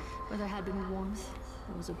 Where there had been warmth,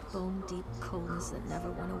 there was a bone-deep coldness that never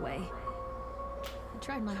went away. I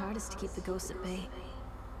tried my hardest to keep the ghosts at bay.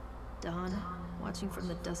 Don, watching from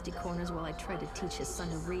the dusty corners while I tried to teach his son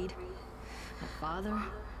to read. My father,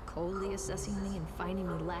 coldly assessing me and finding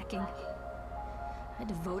me lacking. I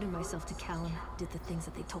devoted myself to Callan, did the things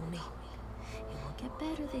that they told me. It will get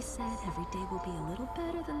better, they said. Every day will be a little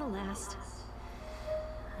better than the last.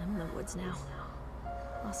 I'm in the woods now,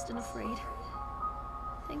 lost and afraid.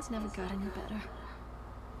 Things never got any better.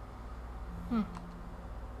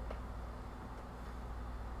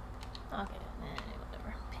 Okay,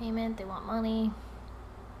 whatever. Payment, they want money.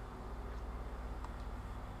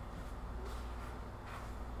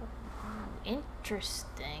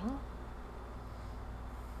 Interesting.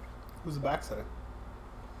 Who's the backside?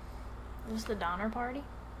 Is this the Donner Party?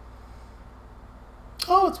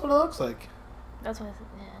 Oh, it's what it looks like. That's what I said,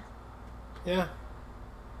 yeah. Yeah.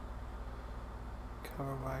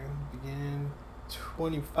 Cover wagon begin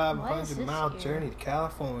 2,500-mile here? journey to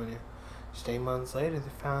California. Just 8 months later, they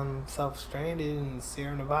found themselves stranded in the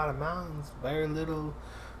Sierra Nevada mountains. Very little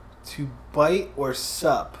to bite or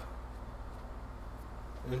sup.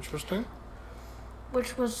 Interesting.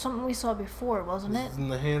 Which was something we saw before, wasn't This it? is in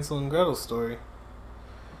the Hansel and Gretel story.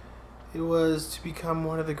 It was to become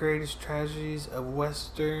one of the greatest tragedies of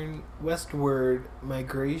westward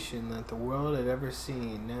migration that the world had ever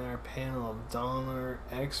seen. Now our panel of Donner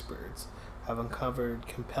experts have uncovered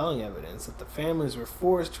compelling evidence that the families were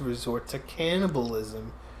forced to resort to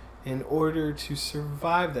cannibalism in order to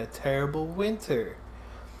survive that terrible winter.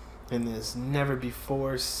 In this never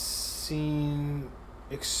before seen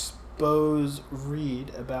Bose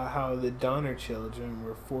read about how the Donner children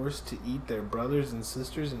were forced to eat their brothers and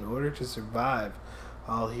sisters in order to survive,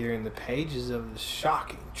 all here in the pages of the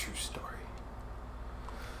shocking true story.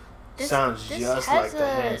 Sounds just like the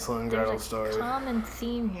Hansel and Gretel story. There's a common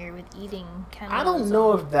theme here with eating cannibalism. I don't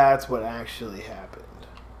know if that's what actually happened.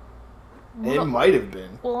 It might have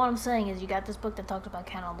been. Well, what I'm saying is you got this book that talks about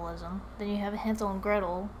cannibalism. Then you have Hansel and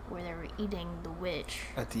Gretel where they were eating the witch.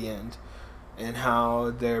 At the end. And how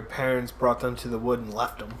their parents brought them to the wood and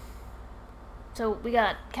left them. So we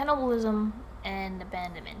got cannibalism and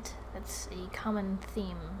abandonment. That's a common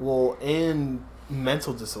theme. Well, and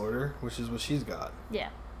mental disorder, which is what she's got. Yeah.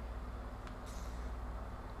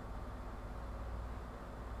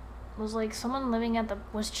 Was like someone living at the...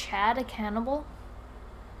 Was Chad a cannibal?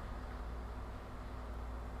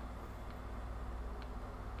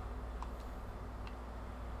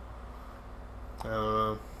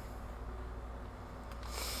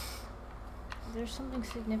 Is there something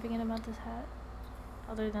significant about this hat?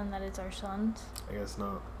 Other than that it's our son's? I guess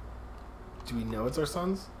not. Do we know it's our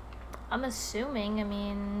son's? I'm assuming. I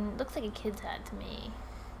mean, looks like a kid's hat to me.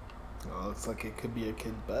 Oh, looks like it could be a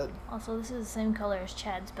kid's bed. Also, this is the same color as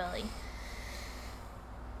Chad's belly.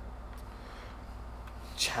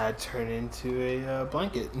 Chad turned into a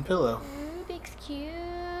blanket and pillow. Rubik's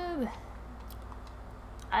Cube.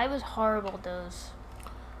 I was horrible at those.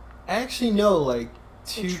 I actually know like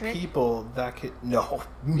The 2 trick? people that could. No,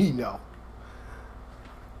 me no.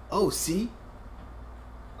 Oh, see?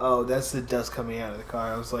 Oh, that's the dust coming out of the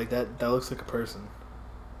car. I was like, that looks like a person.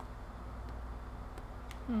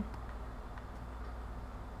 There's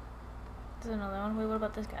another one. Wait, what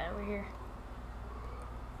about this guy over here?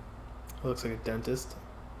 It looks like a dentist.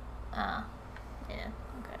 Ah, yeah,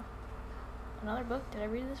 okay. Another book? Did I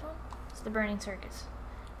read this one? It's The Burning Circus.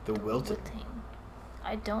 The Wilting.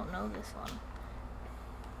 I don't know this one.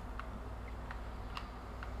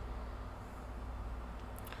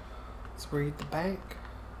 It's where you eat the bank.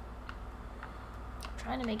 I'm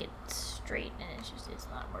trying to make it straight and it's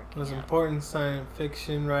not working Most out. important science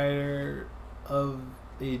fiction writer of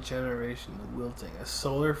a generation, the Wilting. A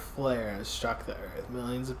solar flare has struck the Earth.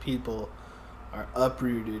 Millions of people are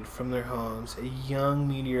uprooted from their homes. A young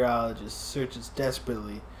meteorologist searches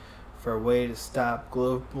desperately for a way to stop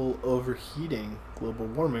global overheating, global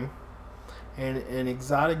warming. And an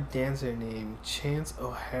exotic dancer named Chance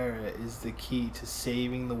O'Hara is the key to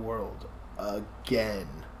saving the world again.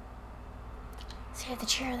 Save the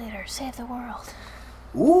cheerleader, save the world.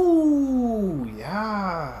 Ooh,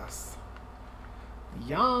 yes.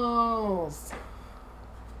 Yes.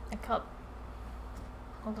 A cup.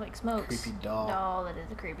 Looks like smokes. Creepy doll. Oh, that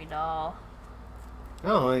is a creepy doll. I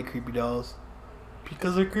don't like creepy dolls.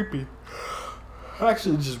 Because they're creepy.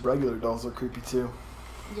 Actually, just regular dolls are creepy too.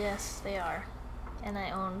 Yes, they are. And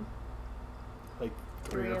I own Like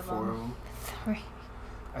 3 or of 4 of them. them. 3.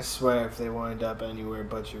 I swear if they wind up anywhere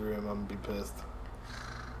but your room, I'm gonna be pissed.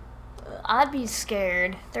 I'd be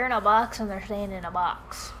scared. They're in a box and they're staying in a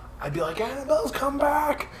box. I'd be like, Annabelle's come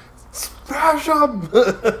back! Smash them!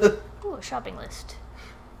 Ooh, a shopping list.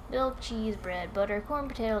 Milk, cheese, bread, butter, corn,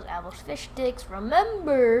 potatoes, apples, fish sticks.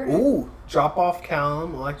 Remember! Ooh, drop off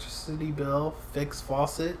Callum, electricity bill, fix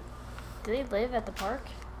faucet. Do they live at the park?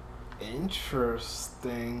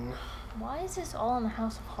 Interesting. Why is this all in the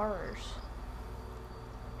House of Horrors?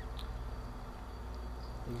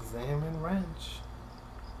 Examine wrench.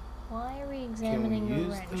 Why are we Can examining we the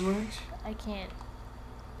use wrench? the wrench? I can't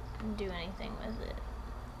do anything with it.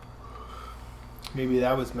 Maybe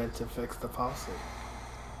that was meant to fix the faucet.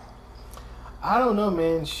 I don't know,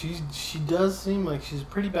 man. She does seem like she's a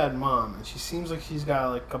pretty bad mom, and she seems like she's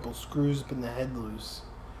got like a couple screws up in the head loose.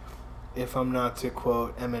 If I'm not to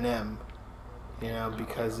quote Eminem, you know,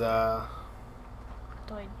 because Do I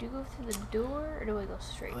go through the door or do I go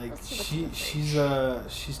straight? like Let's see what's in the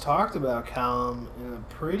fridge. she's talked about Callum in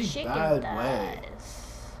a pretty Chicken bad way.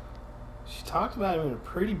 thighs. She talked about him in a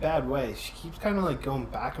pretty bad way. She keeps kind of like going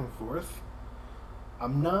back and forth.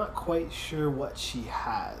 I'm not quite sure what she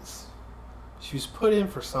has. She was put in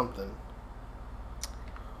for something.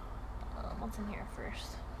 What's in here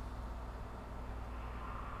first?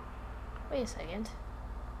 Wait a second.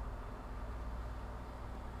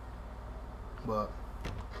 But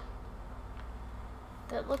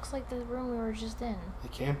That looks like the room we were just in.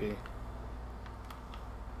 it can't be.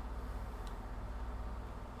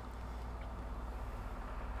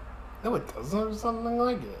 No, it doesn't, or something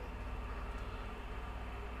like it.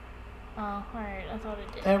 Oh, alright, I thought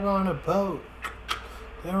it did. They're on a boat.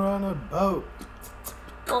 They're on a boat.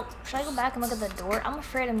 Well, should I go back and look at the door? I'm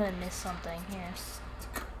afraid I'm gonna miss something here.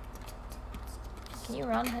 Can you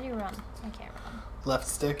run? How do you run? I can't run. Left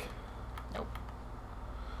stick. Nope.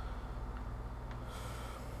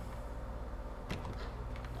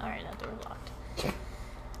 Alright, that door's locked.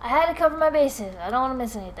 I had to cover my bases. I don't want to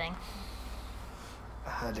miss anything. I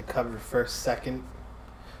had to cover first, second,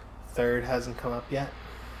 third hasn't come up yet.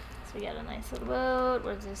 So we got a nice little boat.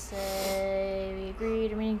 What does this say? We agreed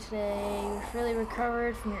to meeting today. You're fully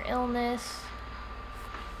recovered from your illness.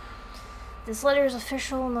 This letter is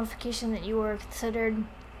official notification that you are considered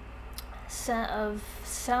of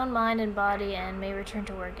sound mind and body and may return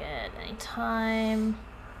to work at any time.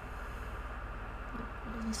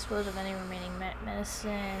 Dispose of any remaining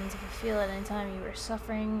medicines. If you feel at any time you are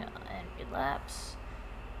suffering and relapse,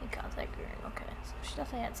 you contact her. Okay, so she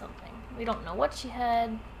definitely had something. We don't know what she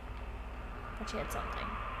had, but she had something.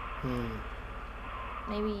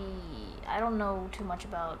 Maybe, I don't know too much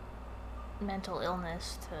about mental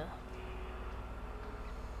illness to...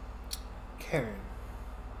 Karen,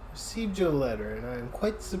 received your letter and I am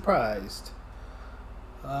quite surprised.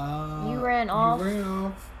 You ran off? You ran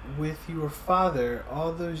off with your father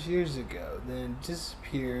all those years ago, then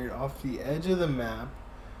disappeared off the edge of the map.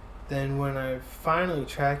 Then when I finally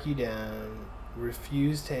track you down,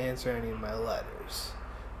 refused to answer any of my letters.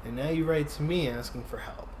 And now you write to me asking for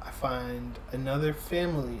help. I find another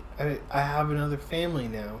family. I have another family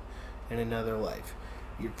now and another life.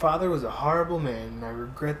 Your father was a horrible man, and I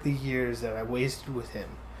regret the years that I wasted with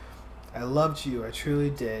him. I loved you, I truly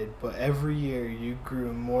did, but every year you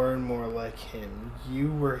grew more and more like him.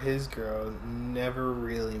 You were his girl, never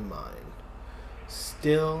really mine.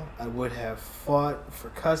 Still, I would have fought for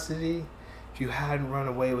custody if you hadn't run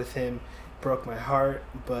away with him. It broke my heart,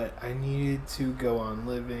 but I needed to go on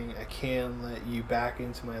living. I can't let you back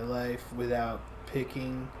into my life without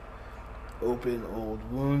picking open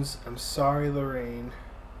old wounds. I'm sorry, Lorraine.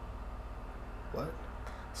 What?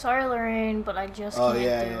 Sorry, Lorraine, but I just can't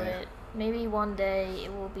do it. Maybe one day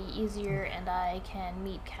it will be easier and I can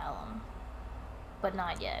meet Callum. But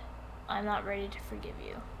not yet. I'm not ready to forgive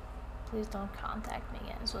you. Please don't contact me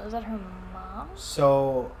again. So is that her mom?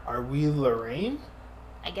 So, are we Lorraine?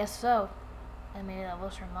 I guess so. And maybe that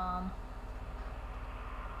was her mom.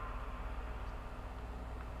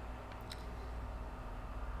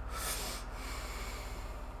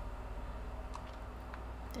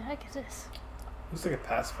 The heck is this? Looks like a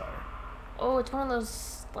pacifier. Oh, it's one of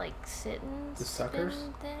those, like, sit-ins? The suckers?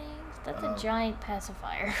 Things? That's a giant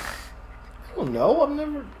pacifier. I don't know. I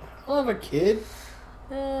don't have a kid.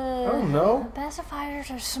 I don't know.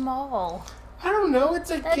 Pacifiers are small. I don't know. It's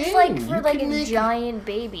a game. That's like for like a giant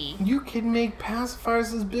baby. You can make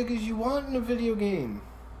pacifiers as big as you want in a video game.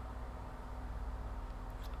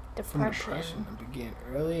 From depression that began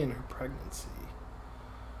early in her pregnancy.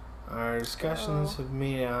 Our discussions have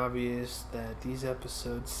made it obvious that these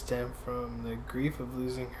episodes stem from the grief of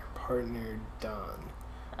losing her partner, Don,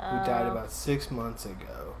 who died about 6 months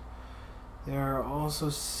ago. There are also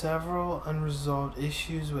several unresolved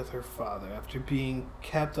issues with her father. After being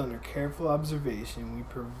kept under careful observation, we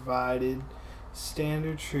provided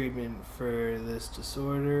standard treatment for this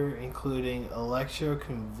disorder, including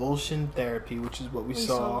electroconvulsion therapy, which is what we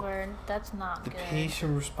saw. That's not good. The good.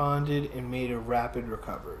 patient responded and made a rapid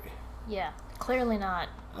recovery. Yeah, clearly not.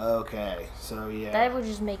 Okay, so yeah. That would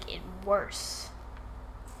just make it worse.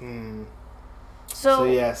 So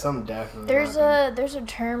yeah, some definitely. There's a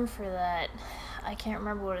term for that. I can't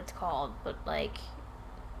remember what it's called, but like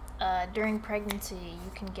during pregnancy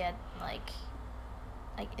you can get like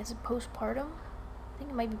is it postpartum? I think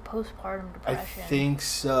it might be postpartum depression. I think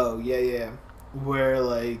so. Yeah. Where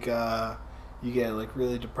like you get like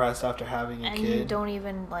really depressed after having a kid. And you don't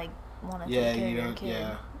even like want to take care of your kid.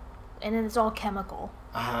 Yeah. And then it's all chemical.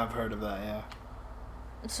 I have heard of that, yeah.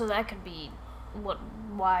 So that could be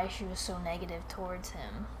why she was so negative towards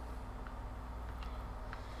him.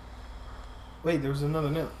 Wait, there was another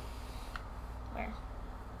note. Where?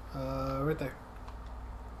 Right there.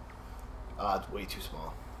 It's way too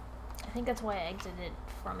small. I think that's why I exited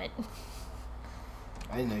from it.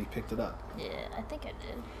 I didn't know you picked it up. Yeah, I think I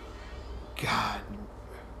did. God.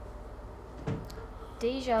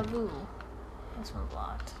 Deja vu. This one's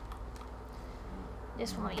locked.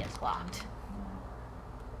 This one gets locked.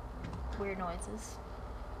 Weird noises.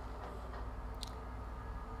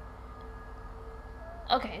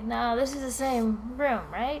 Okay, now this is the same room,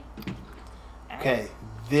 right? Okay,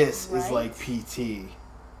 this is like PT. Okay.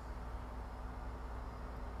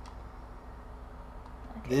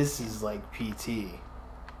 This is like PT.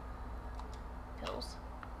 Pills.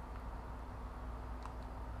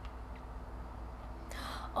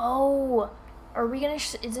 Oh, are we gonna?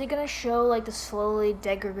 Is it gonna show like the slowly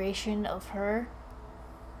degradation of her?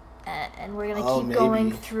 And we're gonna keep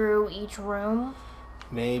going through each room.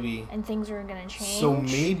 Maybe. And things are gonna change. So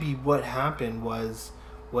maybe what happened was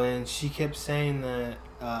when she kept saying that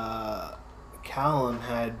Callum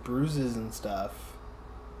had bruises and stuff,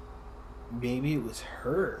 maybe it was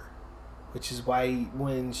her. Which is why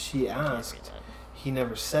when she asked, he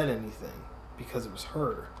never said anything. Because it was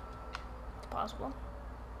her. It's possible.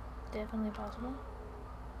 Definitely possible.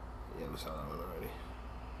 Yeah, we saw that one already.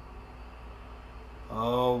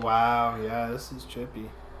 Oh, wow. Yeah, this is trippy.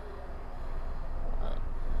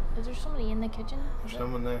 Is there somebody in the kitchen? There's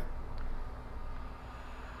someone there.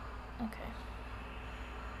 Okay.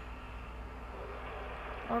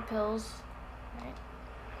 More pills. Right.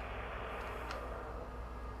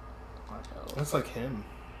 More pills. That's like him.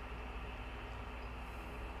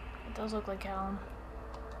 It does look like Callum.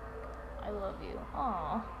 I love you.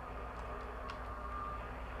 Aww.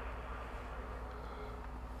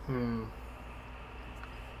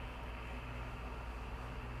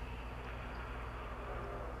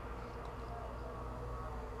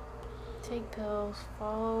 Take pills.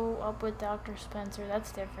 Follow up with Dr. Spencer.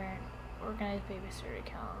 That's different. Organized babysitter to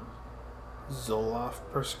Callum. Zoloft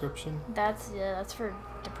prescription? That's for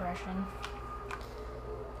depression.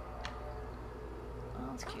 Oh,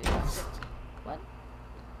 that's cute. What?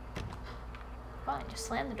 Fine, just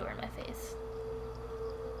slam the door in my face.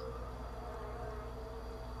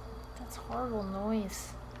 That's horrible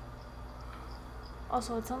noise.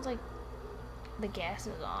 Also, it sounds like the gas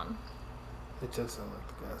is on. It does sound like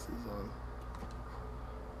the gas is on.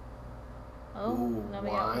 Oh, Ooh, now we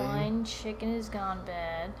got wine. wine. Chicken has gone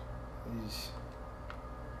bad. Eesh.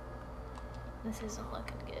 This isn't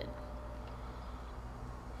looking good.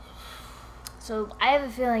 So I have a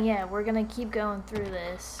feeling, yeah, we're gonna keep going through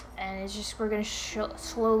this, and it's just we're gonna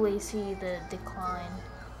slowly see the decline.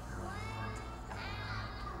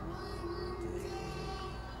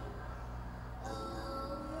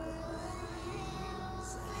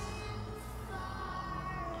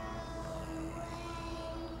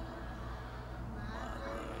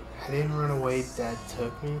 I didn't run away. Dad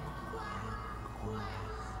took me.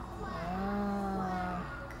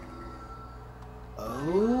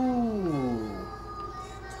 Oh.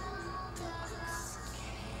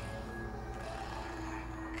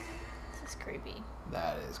 This is creepy.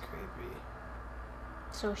 That is creepy.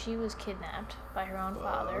 So she was kidnapped by her own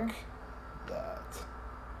father. Fuck that.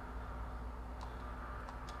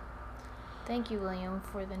 Thank you, William,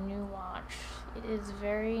 for the new watch. It is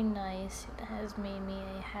very nice. It has made me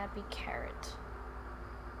a happy carrot.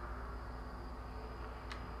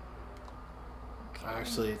 Okay.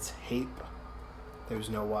 Actually, it's hape. There's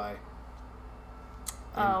no Y.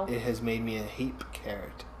 Oh. And it has made me a hape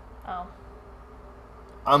carrot. Oh.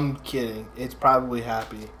 I'm kidding. It's probably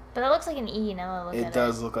happy. But that looks like an E now that I look at it. It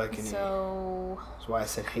does look like an E. So... That's why I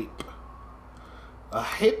said hape. A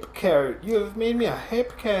hape carrot. You have made me a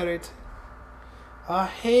hape carrot. A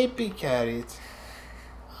happy carrot.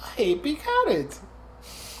 A happy carrot.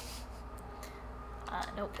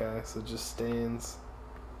 Nope. Okay, so just stands.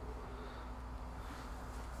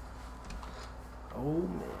 Oh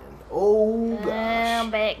man. Oh gosh.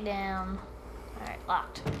 Down, back down. Alright,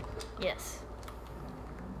 locked. Yes.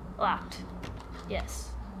 Locked.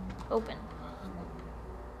 Yes. Open.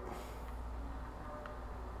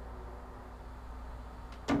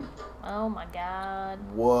 Oh my god.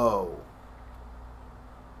 Whoa.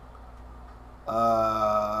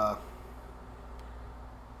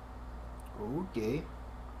 Okay.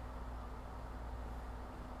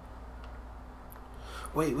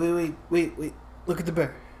 Wait. Look at the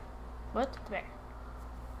bear. What? The bear.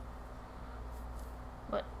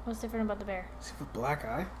 What? What's different about the bear? Does he have a black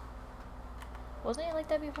eye? Wasn't he like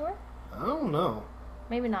that before? I don't know.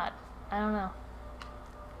 Maybe not. I don't know.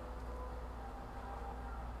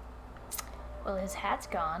 Well, his hat's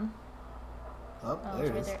gone. Oh, Oh, there it's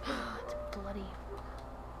it right is. there. It's bloody.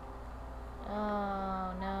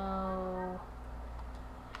 Oh, no.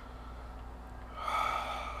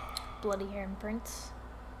 Bloody handprints.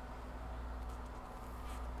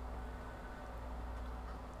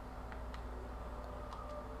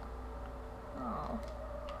 Oh.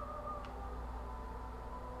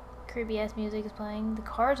 Creepy ass music is playing. The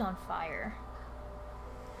car's on fire.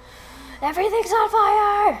 Everything's on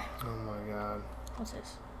fire! Oh my god. What's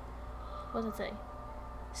this? What does it say?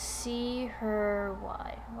 See her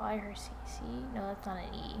Y. Y her C. C? No, that's not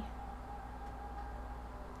an E.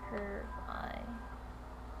 Her Y.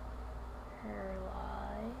 Her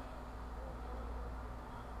Y.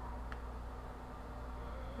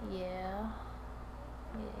 Yeah.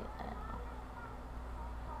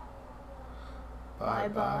 Bye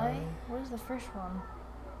bye. What is the first one?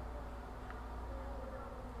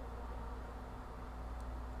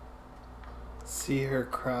 See her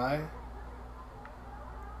cry.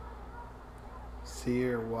 See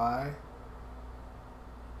her why.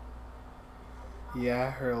 Yeah,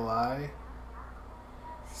 her lie.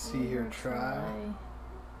 See her try.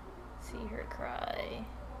 See her cry.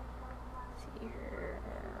 See her.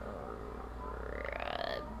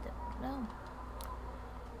 No.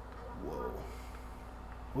 Whoa.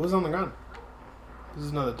 What was on the ground? This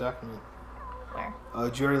is another document. Where? Oh,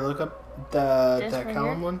 did you already look up This that right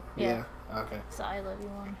Callum here? one? Yeah. Okay. It's the I love you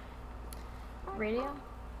one. Radio?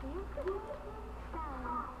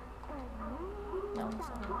 No, it's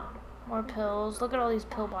not that. More pills. Look at all these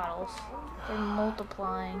pill bottles. They're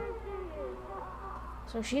multiplying.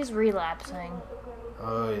 So she's relapsing.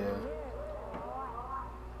 Oh yeah.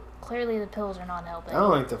 Clearly the pills are not I helping.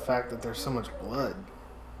 don't like the fact that there's so much blood.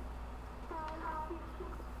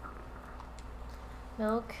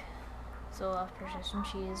 Milk. Zoloft, persistent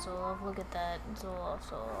cheese, Zoloft, look at that. Zoloft,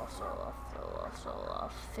 Zoloft, Zoloft, Zoloft,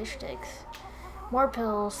 Zoloft. Fish sticks. More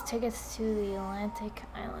pills. Tickets to the Atlantic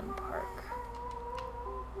Island Park.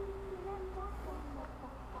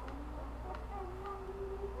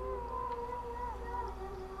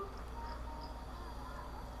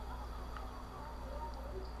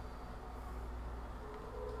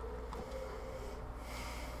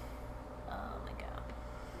 Oh my god.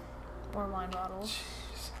 More wine bottles.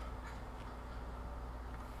 Jeez.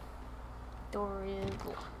 Door is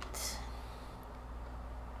locked.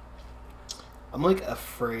 I'm like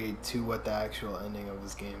afraid to what the actual ending of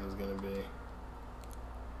this game is gonna be.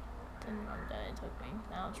 Didn't know that it took me.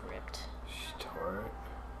 Now it's ripped. She tore it.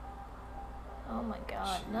 Oh my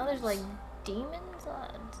god. Now there's like demons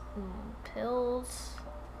pills.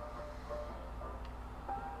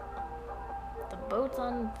 The boat's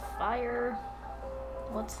on fire.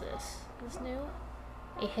 What's this? Is this new?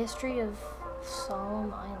 A history of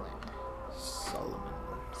Solemn Island. Solomon.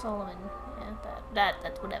 Solomon. Yeah,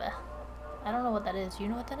 that's whatever. I don't know what that is. You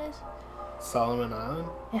know what that is? Solomon Island?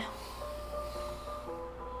 Yeah.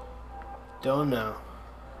 Don't know.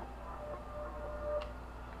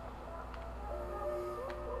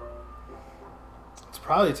 It's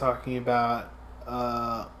probably talking about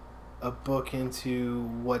a book into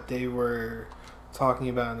what they were talking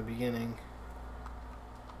about in the beginning.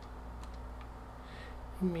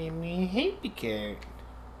 You made me hate the carrot.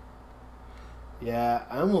 Yeah,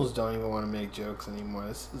 I almost don't even want to make jokes anymore.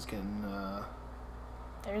 This is getting,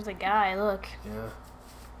 There's a guy, look. yeah.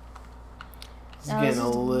 This is Now, getting this a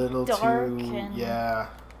is little dark too, and- yeah.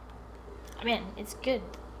 I mean, it's good,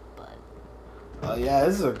 but Yeah,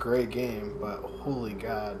 this is a great game, but holy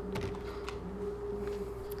god.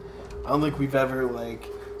 I don't think we've ever, like,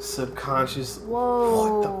 subconsciously...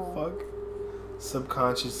 whoa. What the fuck?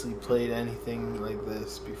 Subconsciously played anything like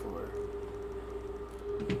this before.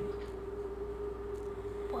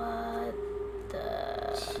 What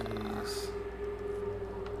the... Jeez.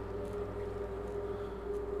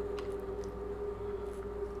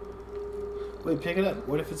 Wait, pick it up.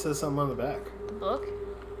 What if it says something on the back? The book?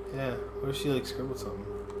 Yeah. What if she, like, scribbled something?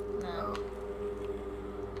 No. Oh.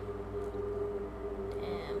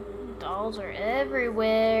 Damn. Dolls are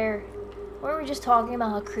everywhere. Weren't we just talking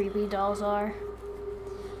about how creepy dolls are?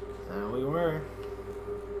 There we were.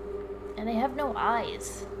 And they have no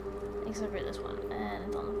eyes. Except for this one. And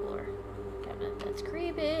it's on the floor. Cabinet. That's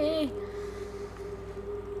creepy.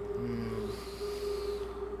 Hmm.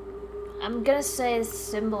 I'm gonna say it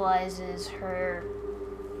symbolizes her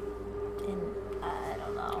I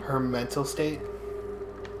don't know. Her mental state?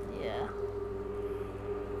 Yeah.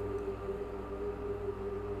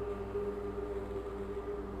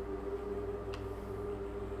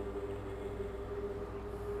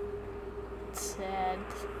 It's sad.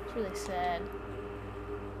 It's really sad.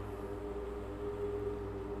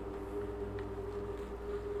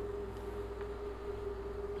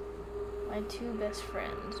 My two best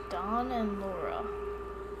friends, Dawn and Laura.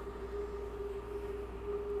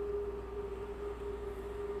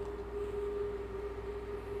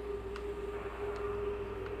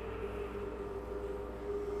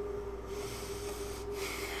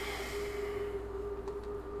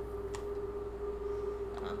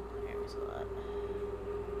 Oh, here was that.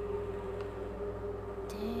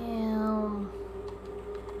 Damn.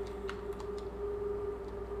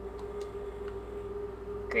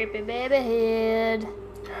 Creepy baby head.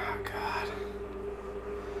 Oh, God.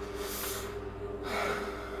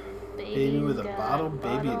 Baby with a bottle,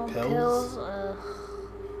 baby and pills. Ugh.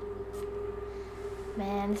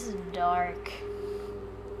 Man, this is dark.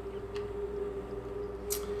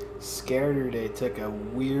 Scared her day took a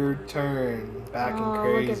weird turn back in Look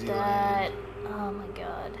crazy at that. land. Oh my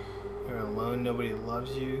god. You're alone, nobody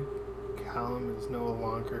loves you. Callum is no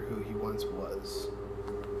longer who he once was.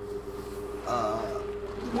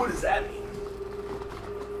 What does that mean?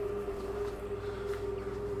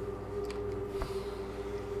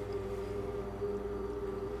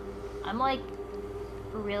 I'm like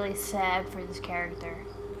really sad for this character.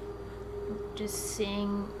 Just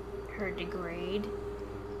seeing her degrade.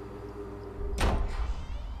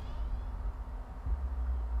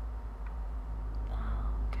 Oh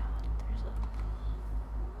god,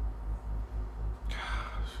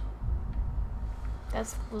 there's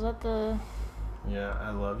a... Was that the... Yeah, I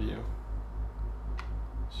love you.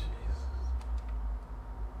 Jesus.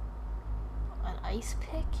 An ice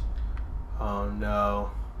pick? Oh no.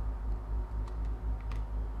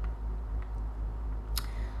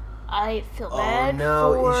 I feel bad Oh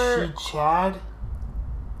no, for... is she Chad?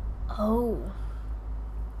 Oh.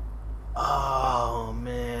 Oh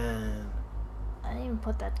man. I didn't even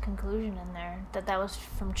put that conclusion in there. That was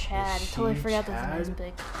from Chad. I totally she forgot that was an ice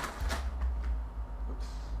Chad? pick.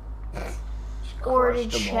 She Or did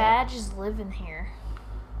crushed them all. Chad just live in here?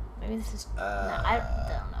 Maybe this is... no, I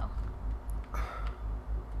don't know.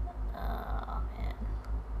 Oh,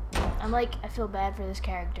 man. I'm like, I feel bad for this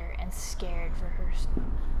character and scared for her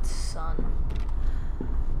son.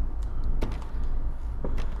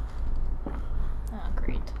 Oh,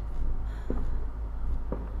 great.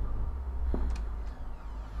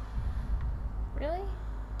 Really?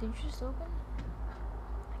 Did you just open?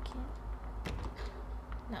 I can't...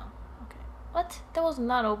 No. Okay. What? That was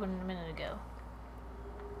not open a minute ago.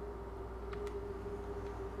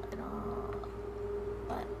 I don't...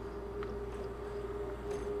 What?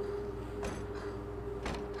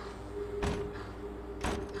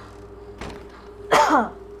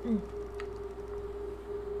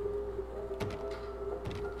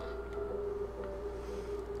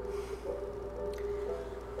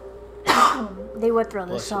 They would throw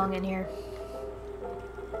this Bless song you. in here.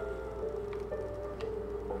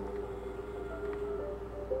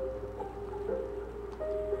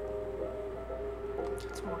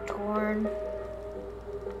 It's more torn.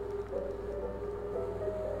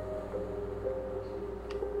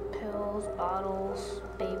 Pills, bottles,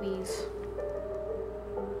 babies.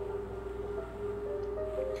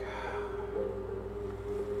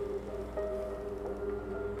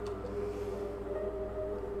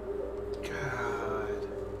 God.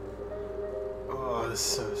 Oh, this is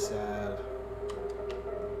so sad.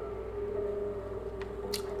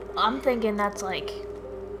 I'm thinking that's like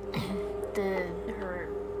her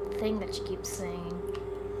thing that she keeps saying.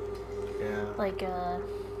 Yeah. Like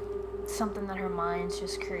something that her mind's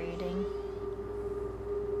just creating.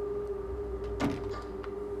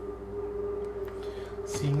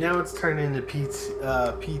 See, now it's turning into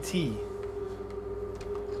PT.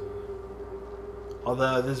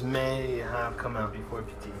 Although this may have come out before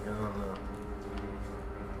PT. I don't know.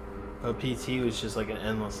 But PT was just like an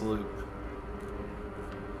endless loop.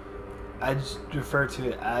 I just refer to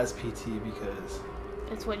it as PT because...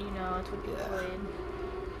 It's what you know, it's what you Yeah. played.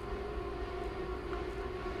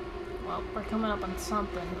 Well, we're coming up on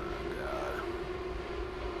something.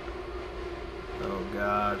 Oh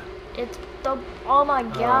God. It's the... Oh my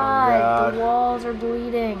god, God. the walls are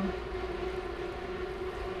bleeding.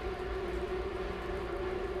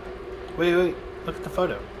 Wait, look at the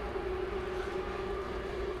photo.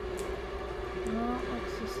 No,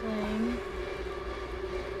 it's the same.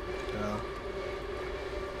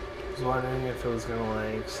 I was wondering if it was gonna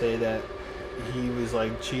like say that he was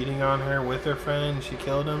like cheating on her with her friend and she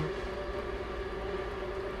killed him.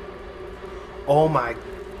 Oh my.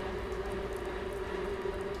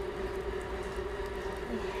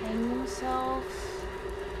 He hanged himself.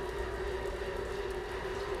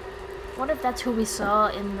 What if that's who we saw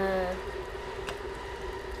in the...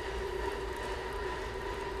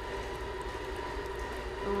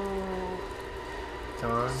 Ooh.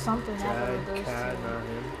 Don, Something happened with those Cat, two. not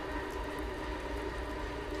him.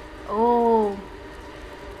 Oh.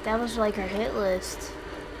 That was like her hit list.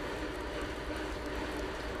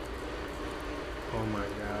 Oh my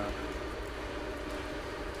God.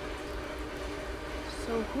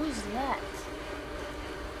 So who's that?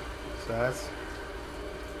 So that's.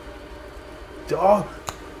 Oh,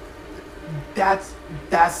 that's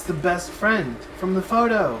the best friend from the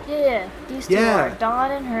photo. Yeah, these two Yeah. are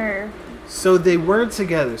Dawn and her. So they weren't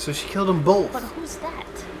together. So she killed them both. But who's that?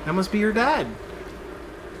 That must be your dad.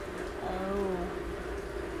 Oh.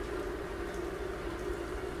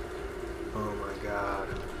 Oh my God.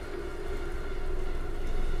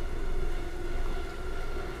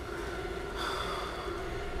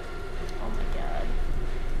 Oh my god.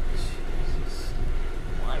 Jesus.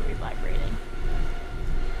 Why are we vibrating?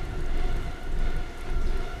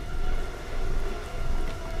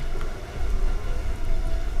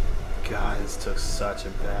 God, this took such a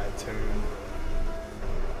bad turn.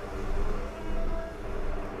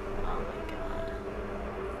 Oh my god.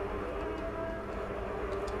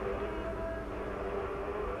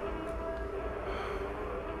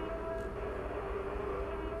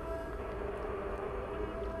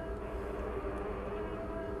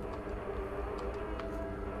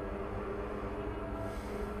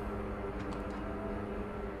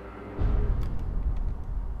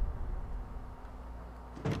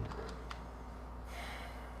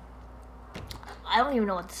 I don't even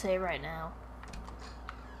know what to say right now.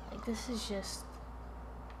 Like, this is just...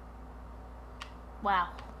 Wow.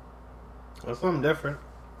 That's something different.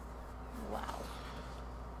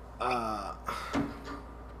 Wow.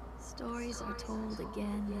 Stories are told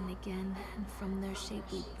again and again, and from their shape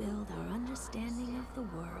we build our understanding of the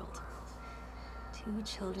world. Two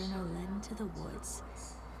children are led into the woods.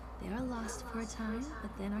 They are lost for a time,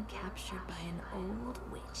 but then are captured by an old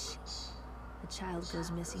witch. The child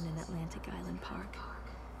goes missing in Atlantic Island Park.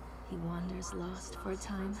 He wanders lost for a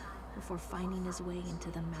time before finding his way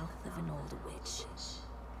into the mouth of an old witch.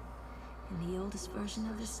 In the oldest version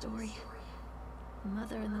of the story, the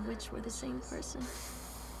mother and the witch were the same person.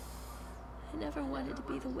 I never wanted to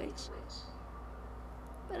be the witch,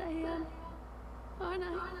 but I am, aren't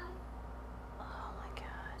I? Oh my god.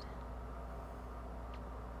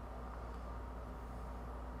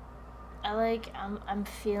 I'm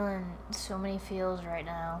feeling so many feels right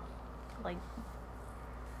now. Like,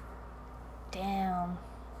 damn.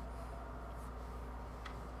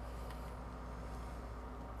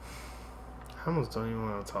 I almost don't even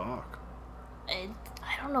want to talk. I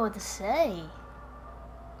don't know what to say.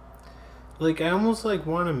 Like, I almost like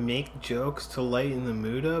want to make jokes to lighten the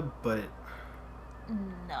mood up, but I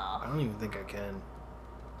No. don't even think I can.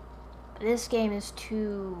 This game is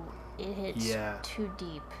too... It hits Yeah. too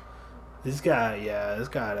deep. This got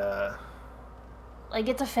Like,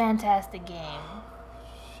 it's a fantastic game.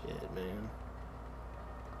 shit, man.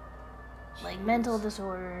 Like, mental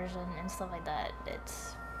disorders and stuff like that.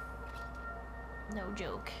 It's no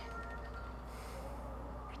joke.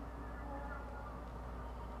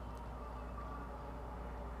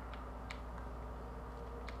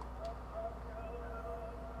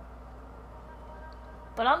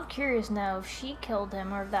 But I'm curious now if she killed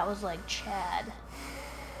him or if that was like Chad.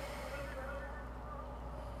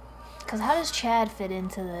 Because how does Chad fit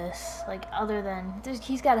into this? Like, other than...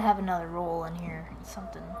 He's got to have another role in here.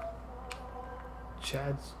 Something.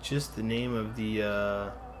 Chad's just the name of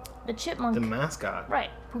the chipmunk. the mascot. Right.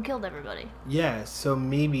 Who killed everybody. Yeah, so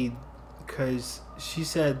maybe because she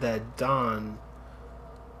said that Dawn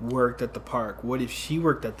worked at the park. What if she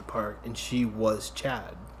worked at the park and she was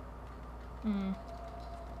Chad? Hmm.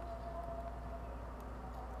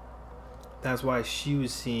 That's why she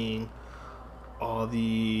was seeing all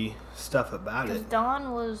the stuff about Because it.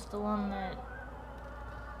 Dawn was the one that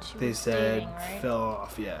she They was said dating, right? fell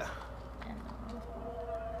off, yeah. And,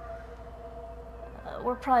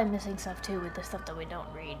 we're probably missing stuff too with the stuff that we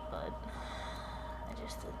don't read, but I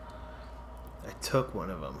just did. I took one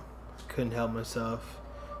of them. Couldn't help myself.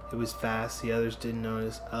 It was fast. The others didn't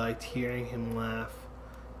notice. I liked hearing him laugh.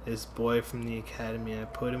 This boy from the academy. I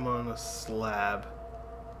put him on a slab.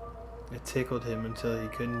 It tickled him until he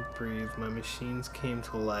couldn't breathe. My machines came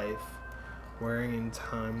to life, wearing in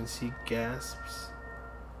time as he gasps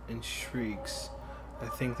and shrieks. I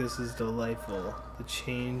think this is delightful. The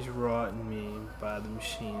change wrought in me by the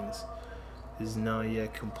machines is not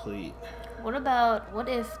yet complete. What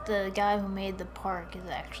if the guy who made the park is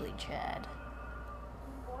actually Chad?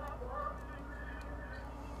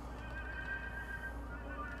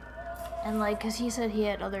 And like, cause he said he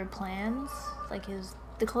had other plans, like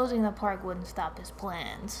the closing of the park wouldn't stop his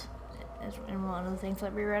plans. Is in one of the things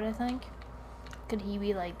that we read, I think. Could he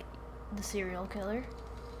be like the serial killer?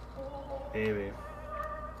 Maybe.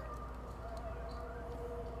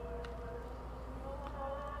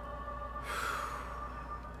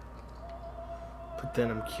 But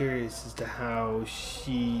then I'm curious as to how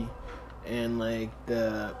she and like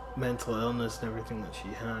the mental illness and everything that she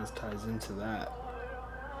has ties into that.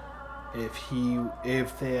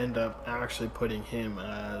 If they end up actually putting him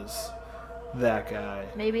as that guy.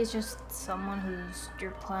 Maybe it's just someone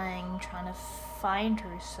you're playing trying to find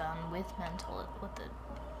her son with the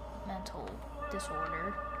mental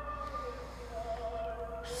disorder.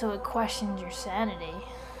 So it questions your sanity.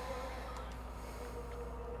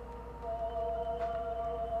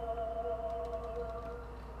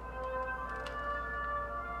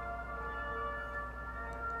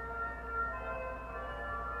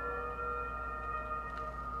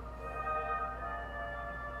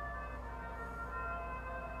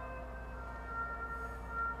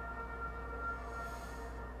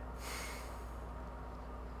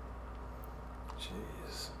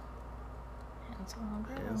 jeez. Hansel and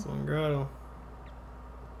Gretel. Hansel and Gretel.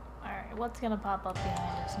 Alright, what's gonna pop up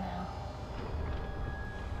behind us now?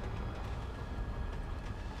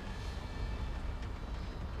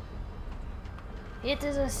 It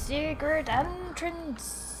is a secret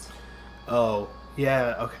entrance. Oh,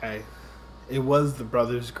 yeah, okay. It was the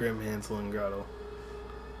Brothers Grimm, Hansel and Gretel.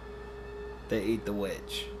 They ate the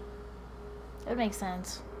witch. That makes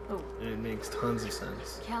sense. Oh, It makes tons of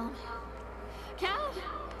sense. Callum? Callum!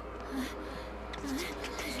 Callum.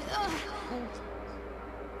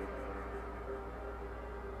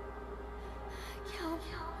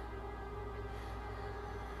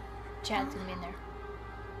 Chad's gonna be in there.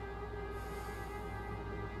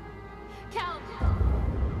 Callum!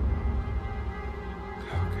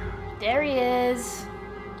 There he is.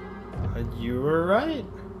 You were right.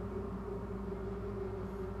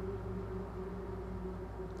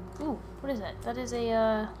 Ooh, what is that? That is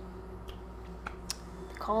a,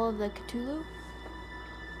 the Call of the Cthulhu?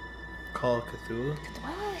 Call of Cthulhu?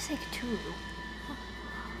 Why do I say Cthulhu?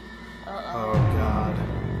 Uh-oh. Oh, God.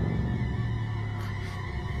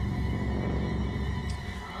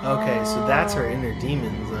 Okay, so that's her inner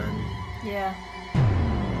demons then. Yeah. Oh,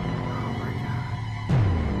 my God.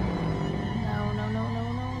 No, no, no,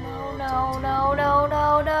 no, no, no, no, no,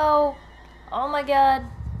 no, no. Oh my God.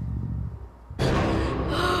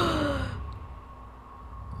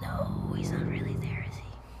 No, he's not really there, is he?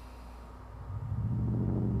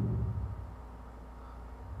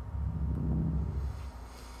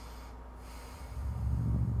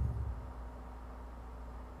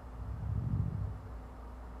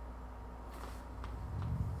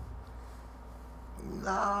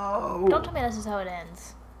 No. Don't tell me this is how it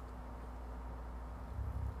ends.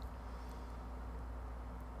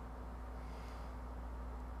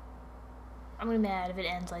 I'm gonna be mad if it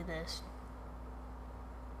ends like this.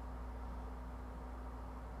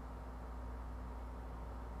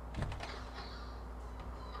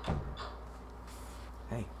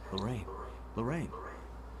 Hey, Lorraine. Lorraine.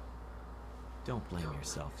 Don't blame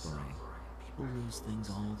yourself, Lorraine. People lose things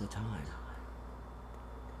all the time.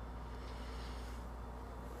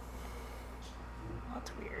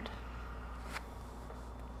 That's weird.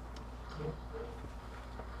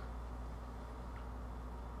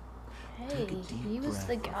 Hey, Take a deep he was breath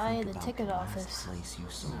the and guy think at the about ticket the last office. place you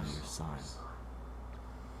saw your son.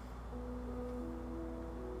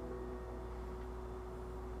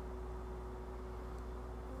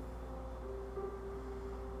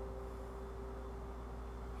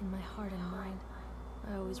 In my heart and mind,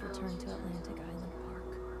 I always return to Atlantic Island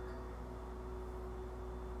Park.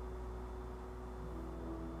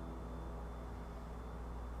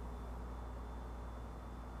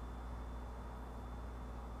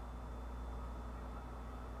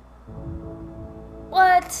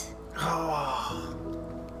 What? Oh.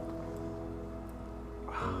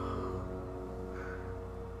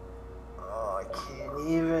 Oh, I can't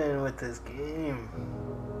even with this game.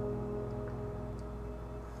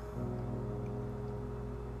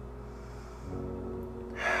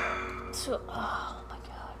 So, oh my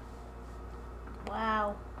God.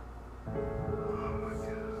 Wow.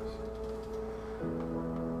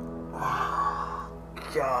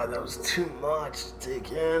 God, that was too much to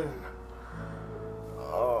take in.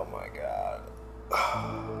 Oh my God.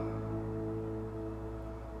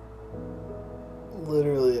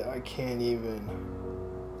 Literally, I can't even.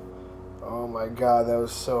 Oh my God, that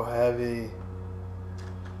was so heavy.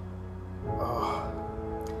 Oh.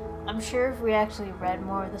 I'm sure if we actually read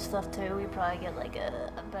more of the stuff too, we'd probably get like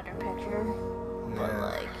a better picture. But Yeah.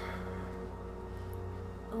 like,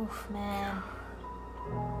 oof, man.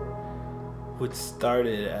 What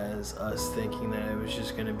started as us thinking that it was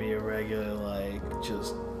just gonna be a regular, like,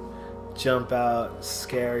 just jump out,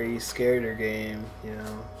 scared game, you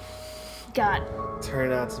know, God.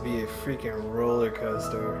 turned out to be a freaking roller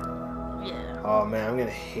coaster. Yeah. Oh man, I'm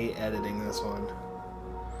gonna hate editing this one.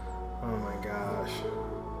 Oh my gosh.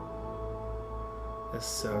 It's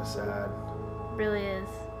so sad. Really is.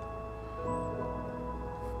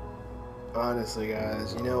 Honestly,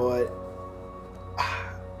 guys, you know what?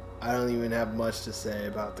 I don't even have much to say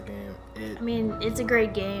about the game. I mean, it's a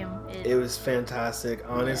great game. It was fantastic.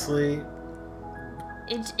 Honestly,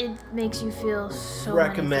 it makes you feel so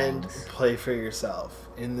recommend many things. play for yourself.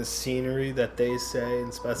 In the scenery that they say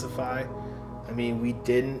and specify, I mean, we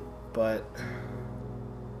didn't, but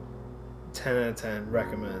 10 out of 10,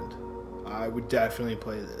 recommend. I would definitely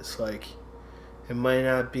play this. Like, it might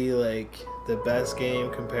not be like the best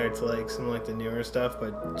game compared to like some like the newer stuff,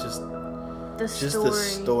 but just The the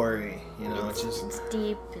story, you know, it's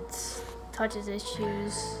deep. It's touches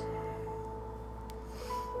issues.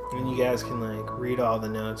 And you guys can like read all the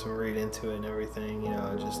notes and read into it and everything, you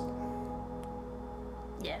know, just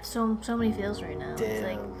Yeah, so many feels right now. damn. It's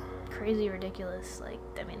like crazy ridiculous. Like,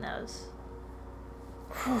 I mean, that was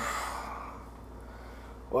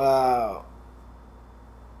Wow.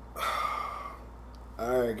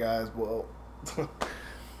 Alright guys, well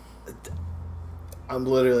I'm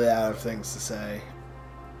literally out of things to say.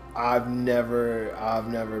 I've never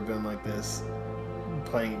been like this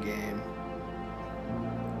playing a game.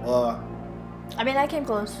 Well, I mean, I came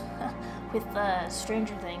close with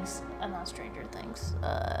Stranger Things. Not Stranger Things.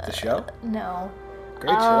 the show? No.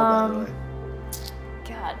 Great show, by the way.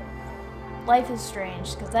 God. Life is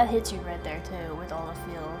Strange, because that hits you right there, too, with all the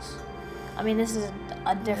feels. I mean, this is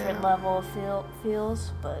a different level of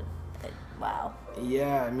feels, but wow.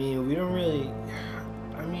 Yeah, I mean, we don't really...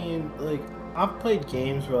 I mean, like, I've played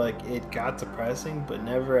games where, like, it got depressing, but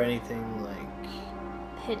never anything, like...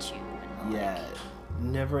 Hit you. And, like, Yeah,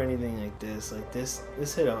 never anything like this. Like, this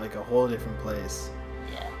hit like a whole different place.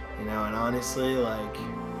 Yeah. You know, and honestly, like...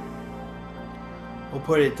 We'll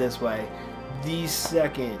put it this way. The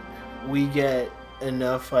second we get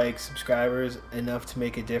enough, like, subscribers, enough to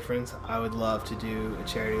make a difference, I would love to do a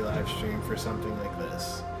charity live stream for something like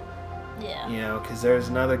this. Yeah. You know, because there's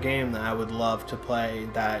another game that I would love to play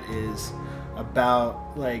that is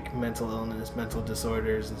about, like, mental illness, mental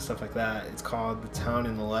disorders, and stuff like that. It's called The Town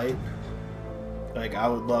in the Light. Like, I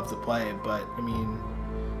would love to play it, but, I mean,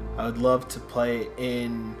 I would love to play it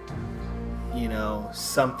in, you know,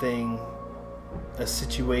 something, a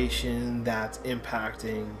situation that's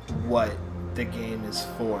impacting what the game is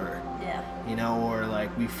for. Yeah. You know, or,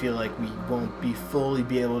 like, we feel like we won't fully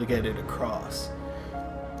be able to get it across.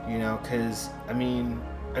 You know, because, I mean,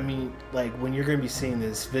 like, when you're going to be seeing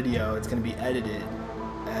this video, it's going to be edited,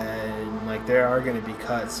 and, like, there are going to be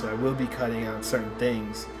cuts, so I will be cutting out certain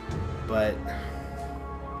things, but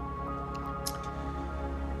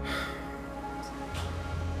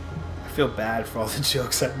I feel bad for all the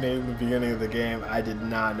jokes I made in the beginning of the game. I did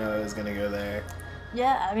not know it was going to go there.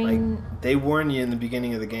 Yeah, I mean... Like, they warn you in the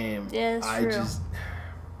beginning of the game. Yeah, it's I true. just...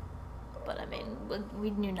 But, I mean,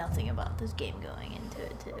 we knew nothing about this game going into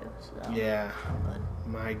it, too, so... Yeah,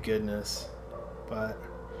 my goodness. But,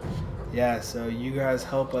 yeah, so you guys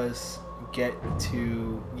help us get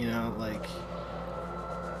to, you know, like,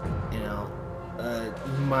 you know, a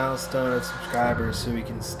milestone of subscribers so we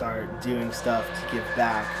can start doing stuff to give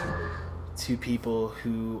back to people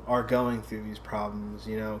who are going through these problems,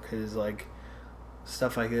 you know, because, like,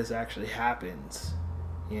 stuff like this actually happens,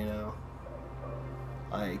 you know?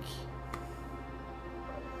 Like...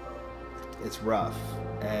 It's rough,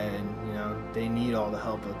 and, you know, they need all the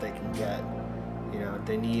help that they can get. You know,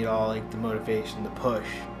 they need all, like, the motivation, the push,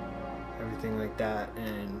 everything like that.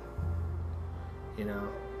 And, you know,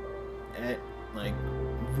 like,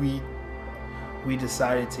 we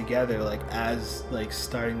decided together, like, as, like,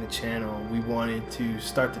 starting the channel, we wanted to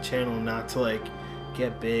start the channel not to, like,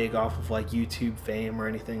 get big off of, like, YouTube fame or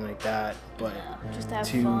anything like that, but just have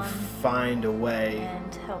to fun find a way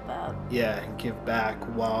and help out. Yeah, and give back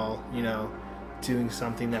while, you know, doing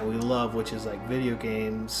something that we love, which is, like, video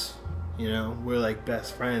games. You know, we're, like,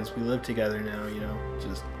 best friends. We live together now, you know,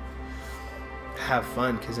 just have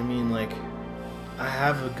fun. Because, I mean, like, I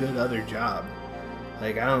have a good other job.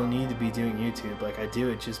 Like, I don't need to be doing YouTube. Like, I do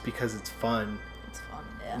it just because it's fun. It's fun,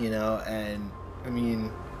 yeah. You know, and, I mean,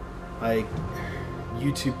 like,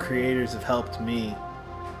 YouTube creators have helped me,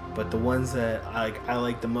 but the ones that I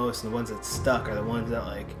like the most and the ones that stuck are the ones that,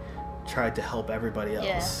 like, tried to help everybody else.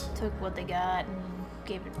 Yeah, took what they got and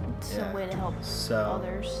gave it some way to help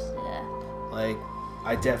others. Yeah. Like,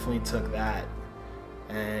 I definitely took that,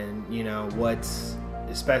 and, you know,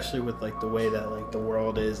 especially with, like, the way that, like, the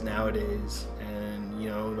world is nowadays, and, you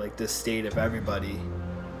know, like, the state of everybody,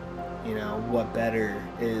 you know, what better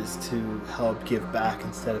is to help give back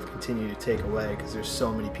instead of continue to take away, because there's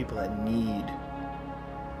so many people that need,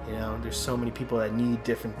 you know, there's so many people that need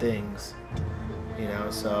different things, you know,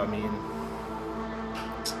 so, I mean,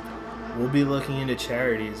 we'll be looking into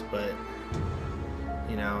charities, but,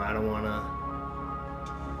 you know, I don't want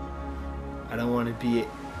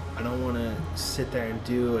to sit there and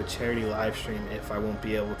do a charity live stream if I won't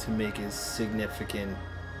be able to make a significant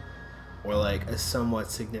or, like, a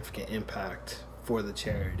somewhat significant impact for the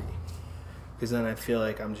charity, because then I feel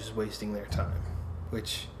like I'm just wasting their time,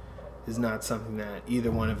 which is not something that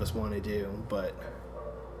either one of us want to do, but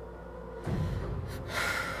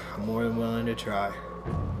I'm more than willing to try.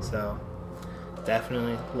 So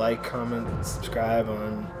definitely like, comment, subscribe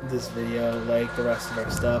on this video, like the rest of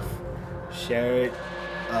our stuff, share it.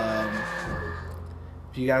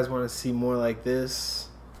 If you guys want to see more like this,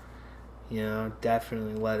 you know,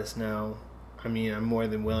 definitely let us know. I mean, I'm more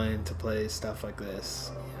than willing to play stuff like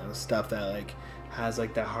this, you know, stuff that like has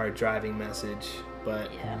like that hard driving message.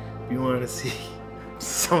 But Yeah. if you want to see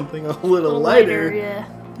something a little lighter, yeah.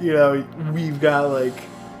 you know, we've got like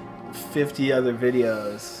 50 other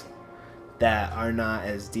videos that are not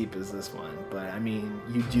as deep as this one. But I mean,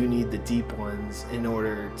 you do need the deep ones in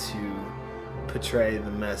order to portray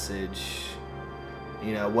the message.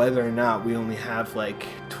 You know, whether or not we only have like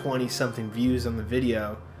 20 something views on the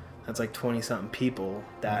video, that's like 20 something people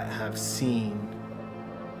that have seen,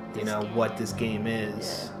 you know, what this game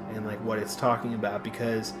is and like what it's talking about.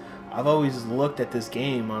 Because I've always looked at this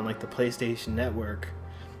game on like the PlayStation Network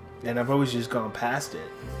and I've always just gone past it.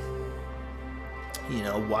 You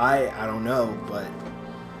know, why? I don't know, but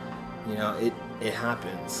you know, it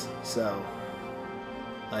happens. So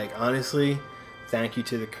like, honestly, thank you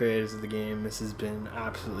to the creators of the game. This has been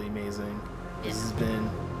absolutely amazing. This has been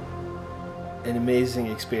an amazing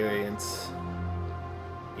experience.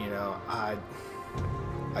 You know, I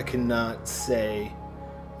cannot say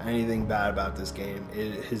anything bad about this game.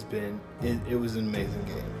 It has been, it was an amazing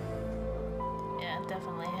game. Yeah,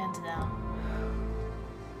 definitely, hands down.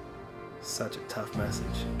 Such a tough message.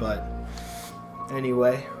 But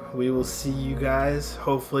anyway, we will see you guys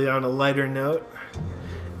hopefully on a lighter note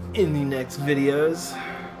in the next videos.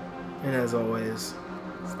 And as always,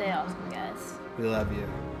 Stay awesome, guys. we love you.